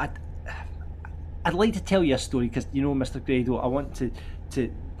 Listen, I'd like to tell you a story because, Mr. Grado, I want to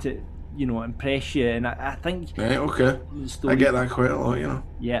impress you, and I think... Right, okay. I get that quite a lot,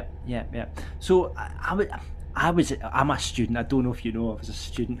 Yeah. So, I'm a student, I don't know if you know, I was a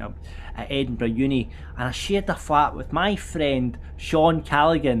student at Edinburgh Uni, and I shared a flat with my friend, Sean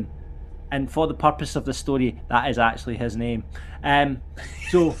Callaghan, and for the purpose of the story, that is actually his name.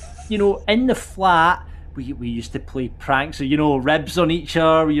 So, in the flat, we used to play pranks. So, ribs on each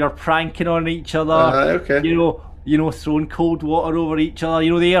other, you're pranking on each other. Okay. Throwing cold water over each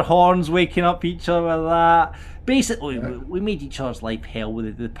other. The air horns waking up each other with that. Basically, we made each other's life hell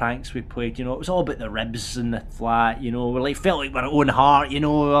with the pranks we played. It was all about the ribs in the flat. We felt like we're our own heart.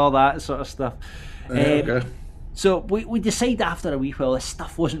 All that sort of stuff. Okay. So we decided after a wee while this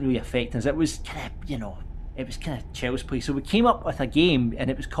stuff wasn't really affecting us. It was kind of child's play. So we came up with a game, and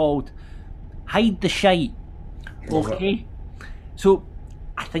it was called Hide the Shite. Okay. So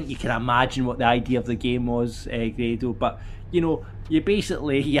I think you can imagine what the idea of the game was, Grado. But you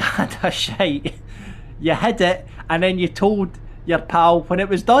had a shite, you hid it, and then you told your pal when it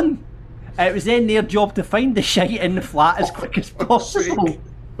was done. It was then their job to find the shite in the flat as quick as possible.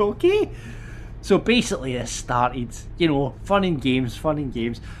 Okay. So basically this started, fun and games.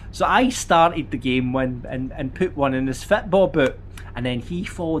 So I started the game and put one in his Fitball boot, and then he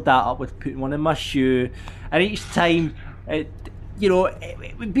followed that up with putting one in my shoe, and each time, it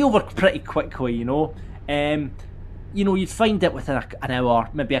would be over pretty quickly, you'd find it within an hour,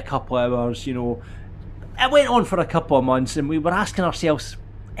 maybe a couple of hours, It went on for a couple of months, and we were asking ourselves,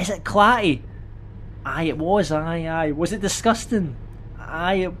 is it clatty? Aye, it was, aye. Was it disgusting?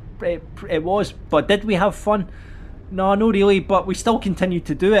 Aye, it was, but did we have fun? No, not really, but we still continued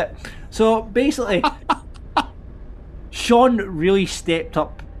to do it. So basically, Sean really stepped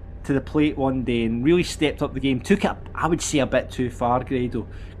up to the plate one day and really stepped up the game. Took it, I would say, a bit too far, Grado,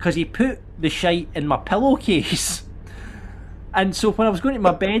 because he put the shite in my pillowcase. And so when I was going to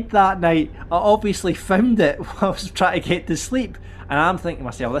my bed that night, I obviously found it while I was trying to get to sleep. And I'm thinking to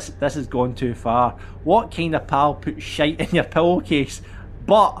myself, this has gone too far. What kind of pal puts shite in your pillowcase?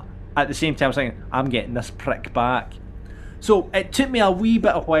 But at the same time, I was thinking, I'm getting this prick back. So it took me a wee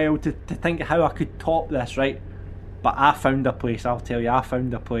bit of while to think how I could top this, right? But I found a place, I'll tell you, I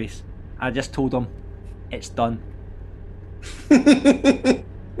found a place. I just told him, it's done.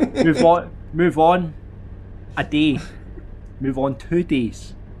 Move on. a day. Move on 2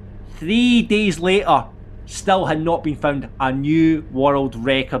 days. 3 days later, still had not been found. A new world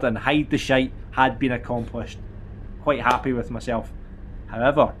record in hide the shite had been accomplished. Quite happy with myself.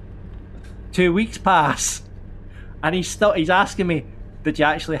 However, 2 weeks pass, and he's asking me, did you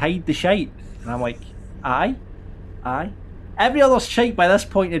actually hide the shite? And I'm like, aye. Every other shite by this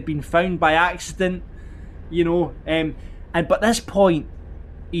point had been found by accident, you know, but at this point,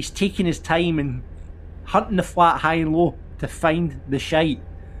 he's taking his time and hunting the flat high and low to find the shite.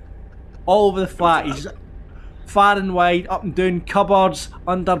 All over the flat, he's far and wide, up and down cupboards,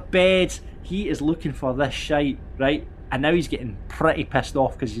 under beds. He is looking for this shite, right? And now he's getting pretty pissed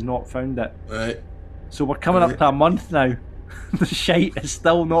off because he's not found it. Right. So we're coming up to a month now. The shite has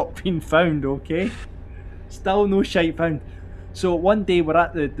still not been found, okay? Still no shite found. So one day we're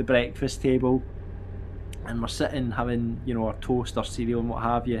at the breakfast table and we're sitting having, you know, our toast or cereal and what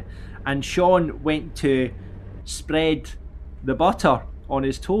have you. And Sean went to spread the butter on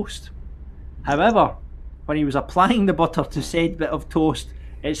his toast. However, when he was applying the butter to said bit of toast,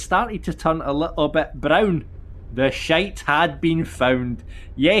 it started to turn a little bit brown. The shite had been found.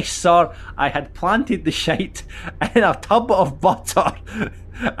 Yes, sir, I had planted the shite in a tub of butter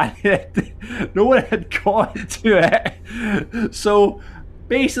and no one had got to it. So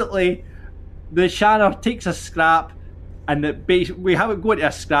basically, the Shanner takes a scrap and we haven't gone to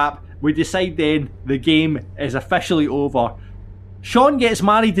a scrap. We decide then the game is officially over. Sean gets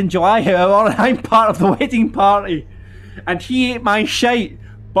married in July, however, and I'm part of the wedding party. And he ate my shite,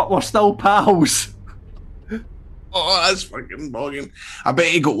 but we're still pals. Oh, that's fucking bogging. I bet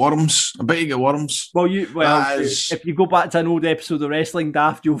he got worms. Well, if you go back to an old episode of Wrestling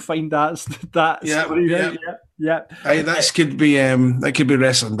Daft, you'll find that story. Yeah. Aye, that could be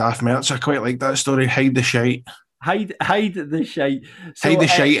Wrestling Daft merch. I quite like that story. Hide the shite. Hide the shite. So, hide the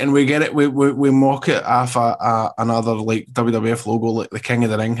shite, and we get it. We mock it off another like WWF logo, like the King of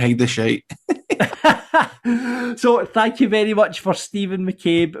the Ring. Hide the shite. So thank you very much for Stephen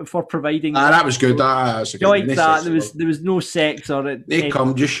McCabe for providing. That was good. That's good. That there was no sex or it.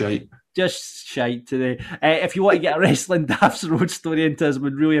 Just shite. Just shite today. If you want to get a Wrestling Daft's road story into us,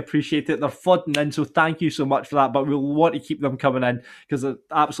 we'd really appreciate it. They're flooding in, so thank you so much for that. But we'll want to keep them coming in because they're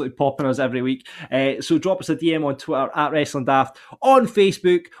absolutely popping us every week. So drop us a DM on Twitter at Wrestling Daft, on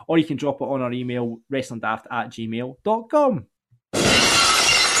Facebook, or you can drop it on our email, wrestlingdaft@gmail.com.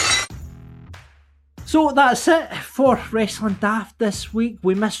 So that's it for Wrestling Daft this week.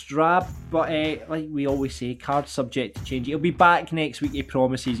 We missed Drab, but like we always say, card subject to change. He'll be back next week, he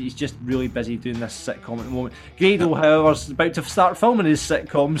promises. He's just really busy doing this sitcom at the moment. Grado, however, is about to start filming his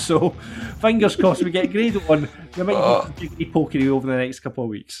sitcom, so fingers crossed we get Grado on. There might be pokery over the next couple of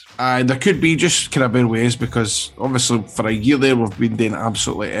weeks. There could be, just kind of bear ways, because obviously for a year there we've been doing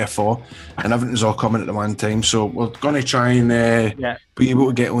absolutely FO and everything's all coming at the one time, so we're going to try and be able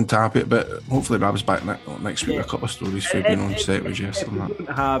to get on top of it, but hopefully Rab's back next week with a couple of stories for being on set with Jess and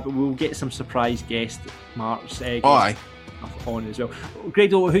that. We'll get some surprise guest Mark's aye. on as well.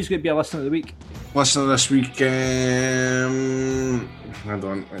 Grado, who's going to be a listener of the week? Listener this week,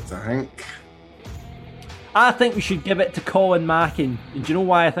 I think we should give it to Colin Mackin. And do you know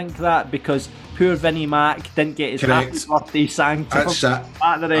why I think that? Because poor Vinnie Mac didn't get his happy birthday sang to him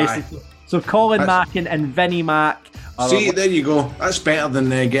at the rest. So Colin Mackin and Vinnie Mac. See, there you go. That's better than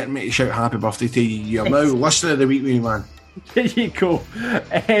getting me to shout happy birthday to you. You're now listener of the week, man. There you go.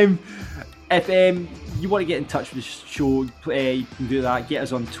 If you want to get in touch with the show, you can do that. Get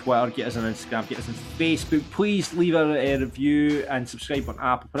us on Twitter, get us on Instagram, get us on Facebook. Please leave a review and subscribe on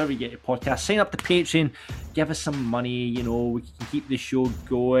Apple, wherever you get your podcast. Sign up to Patreon, give us some money, you know, we can keep the show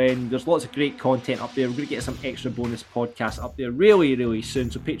going. There's lots of great content up there. We're going to get some extra bonus podcasts up there really, really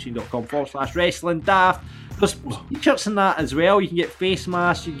soon. So patreon.com/Wrestling Daft. There's t-shirts in that as well. You can get face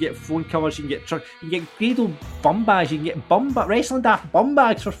masks, you can get phone covers, you can get Grado bum bags, you can get Wrestling Daft bum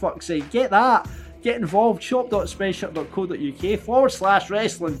bags, for fuck's sake. Get that. Get involved.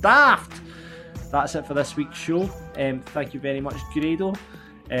 shop.spreadshirt.co.uk/Wrestling Daft. That's it for this week's show. Thank you very much, Grado.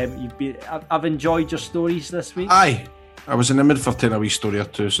 I've enjoyed your stories this week. Aye. I was in the mood for telling a wee story or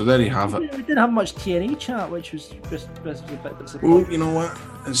two, so there you have it. We didn't have much TNA chat, which was just a bit disappointing. Well, you know what?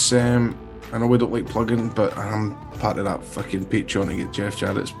 It's I know we don't like plugging, but I'm part of that fucking Patreon to get Jeff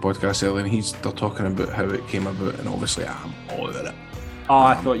Jarrett's podcast early, and they're talking about how it came about, and obviously I'm all over it. Oh,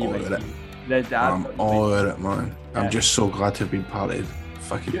 I thought you might. I'm all over it, man. I'm just so glad to have been part of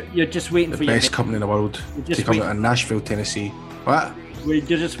fucking. You're just waiting for the best company in the world to come out of Nashville, Tennessee. What? You're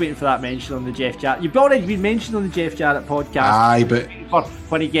just waiting for that mention on the Jeff Jarrett. You've already been mentioned on the Jeff Jarrett podcast. Aye, but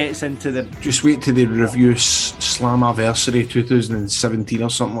when he gets into the... Just wait till they review Slammiversary 2017 or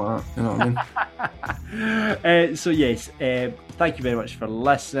something like that. You know what I mean? So yes, thank you very much for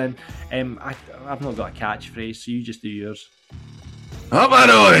listening. I've not got a catchphrase, so you just do yours. Have I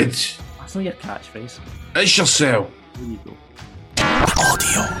know it? That's not your catchphrase. It's yourself. There you go.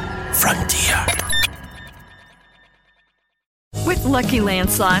 Audio Frontier. With Lucky Land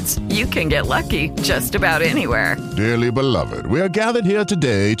Slots, you can get lucky just about anywhere. Dearly beloved, we are gathered here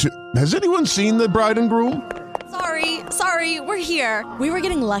today to... Has anyone seen the bride and groom? Sorry, we're here. We were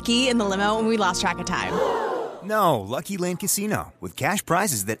getting lucky in the limo and we lost track of time. No, Lucky Land Casino, with cash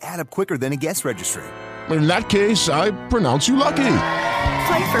prizes that add up quicker than a guest registry. In that case, I pronounce you lucky.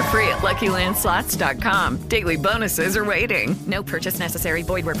 Play for free at LuckyLandSlots.com. Daily bonuses are waiting. No purchase necessary.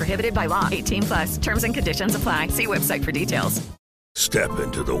 Void where prohibited by law. 18+. Terms and conditions apply. See website for details. Step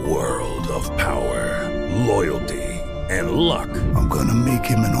into the world of power, loyalty, and luck. I'm gonna make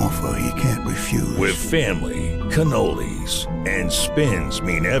him an offer he can't refuse. With family, cannolis, and spins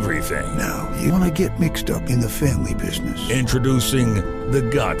mean everything. Now, you wanna get mixed up in the family business. Introducing The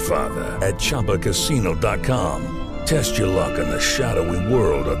Godfather at ChumbaCasino.com. Test your luck in the shadowy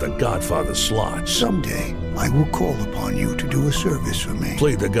world of The Godfather slot. Someday, I will call upon you to do a service for me.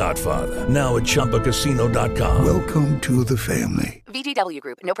 Play The Godfather, now at ChumbaCasino.com. Welcome to the family. VGW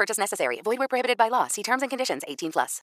Group. No purchase necessary. Void where prohibited by law. See terms and conditions. 18+.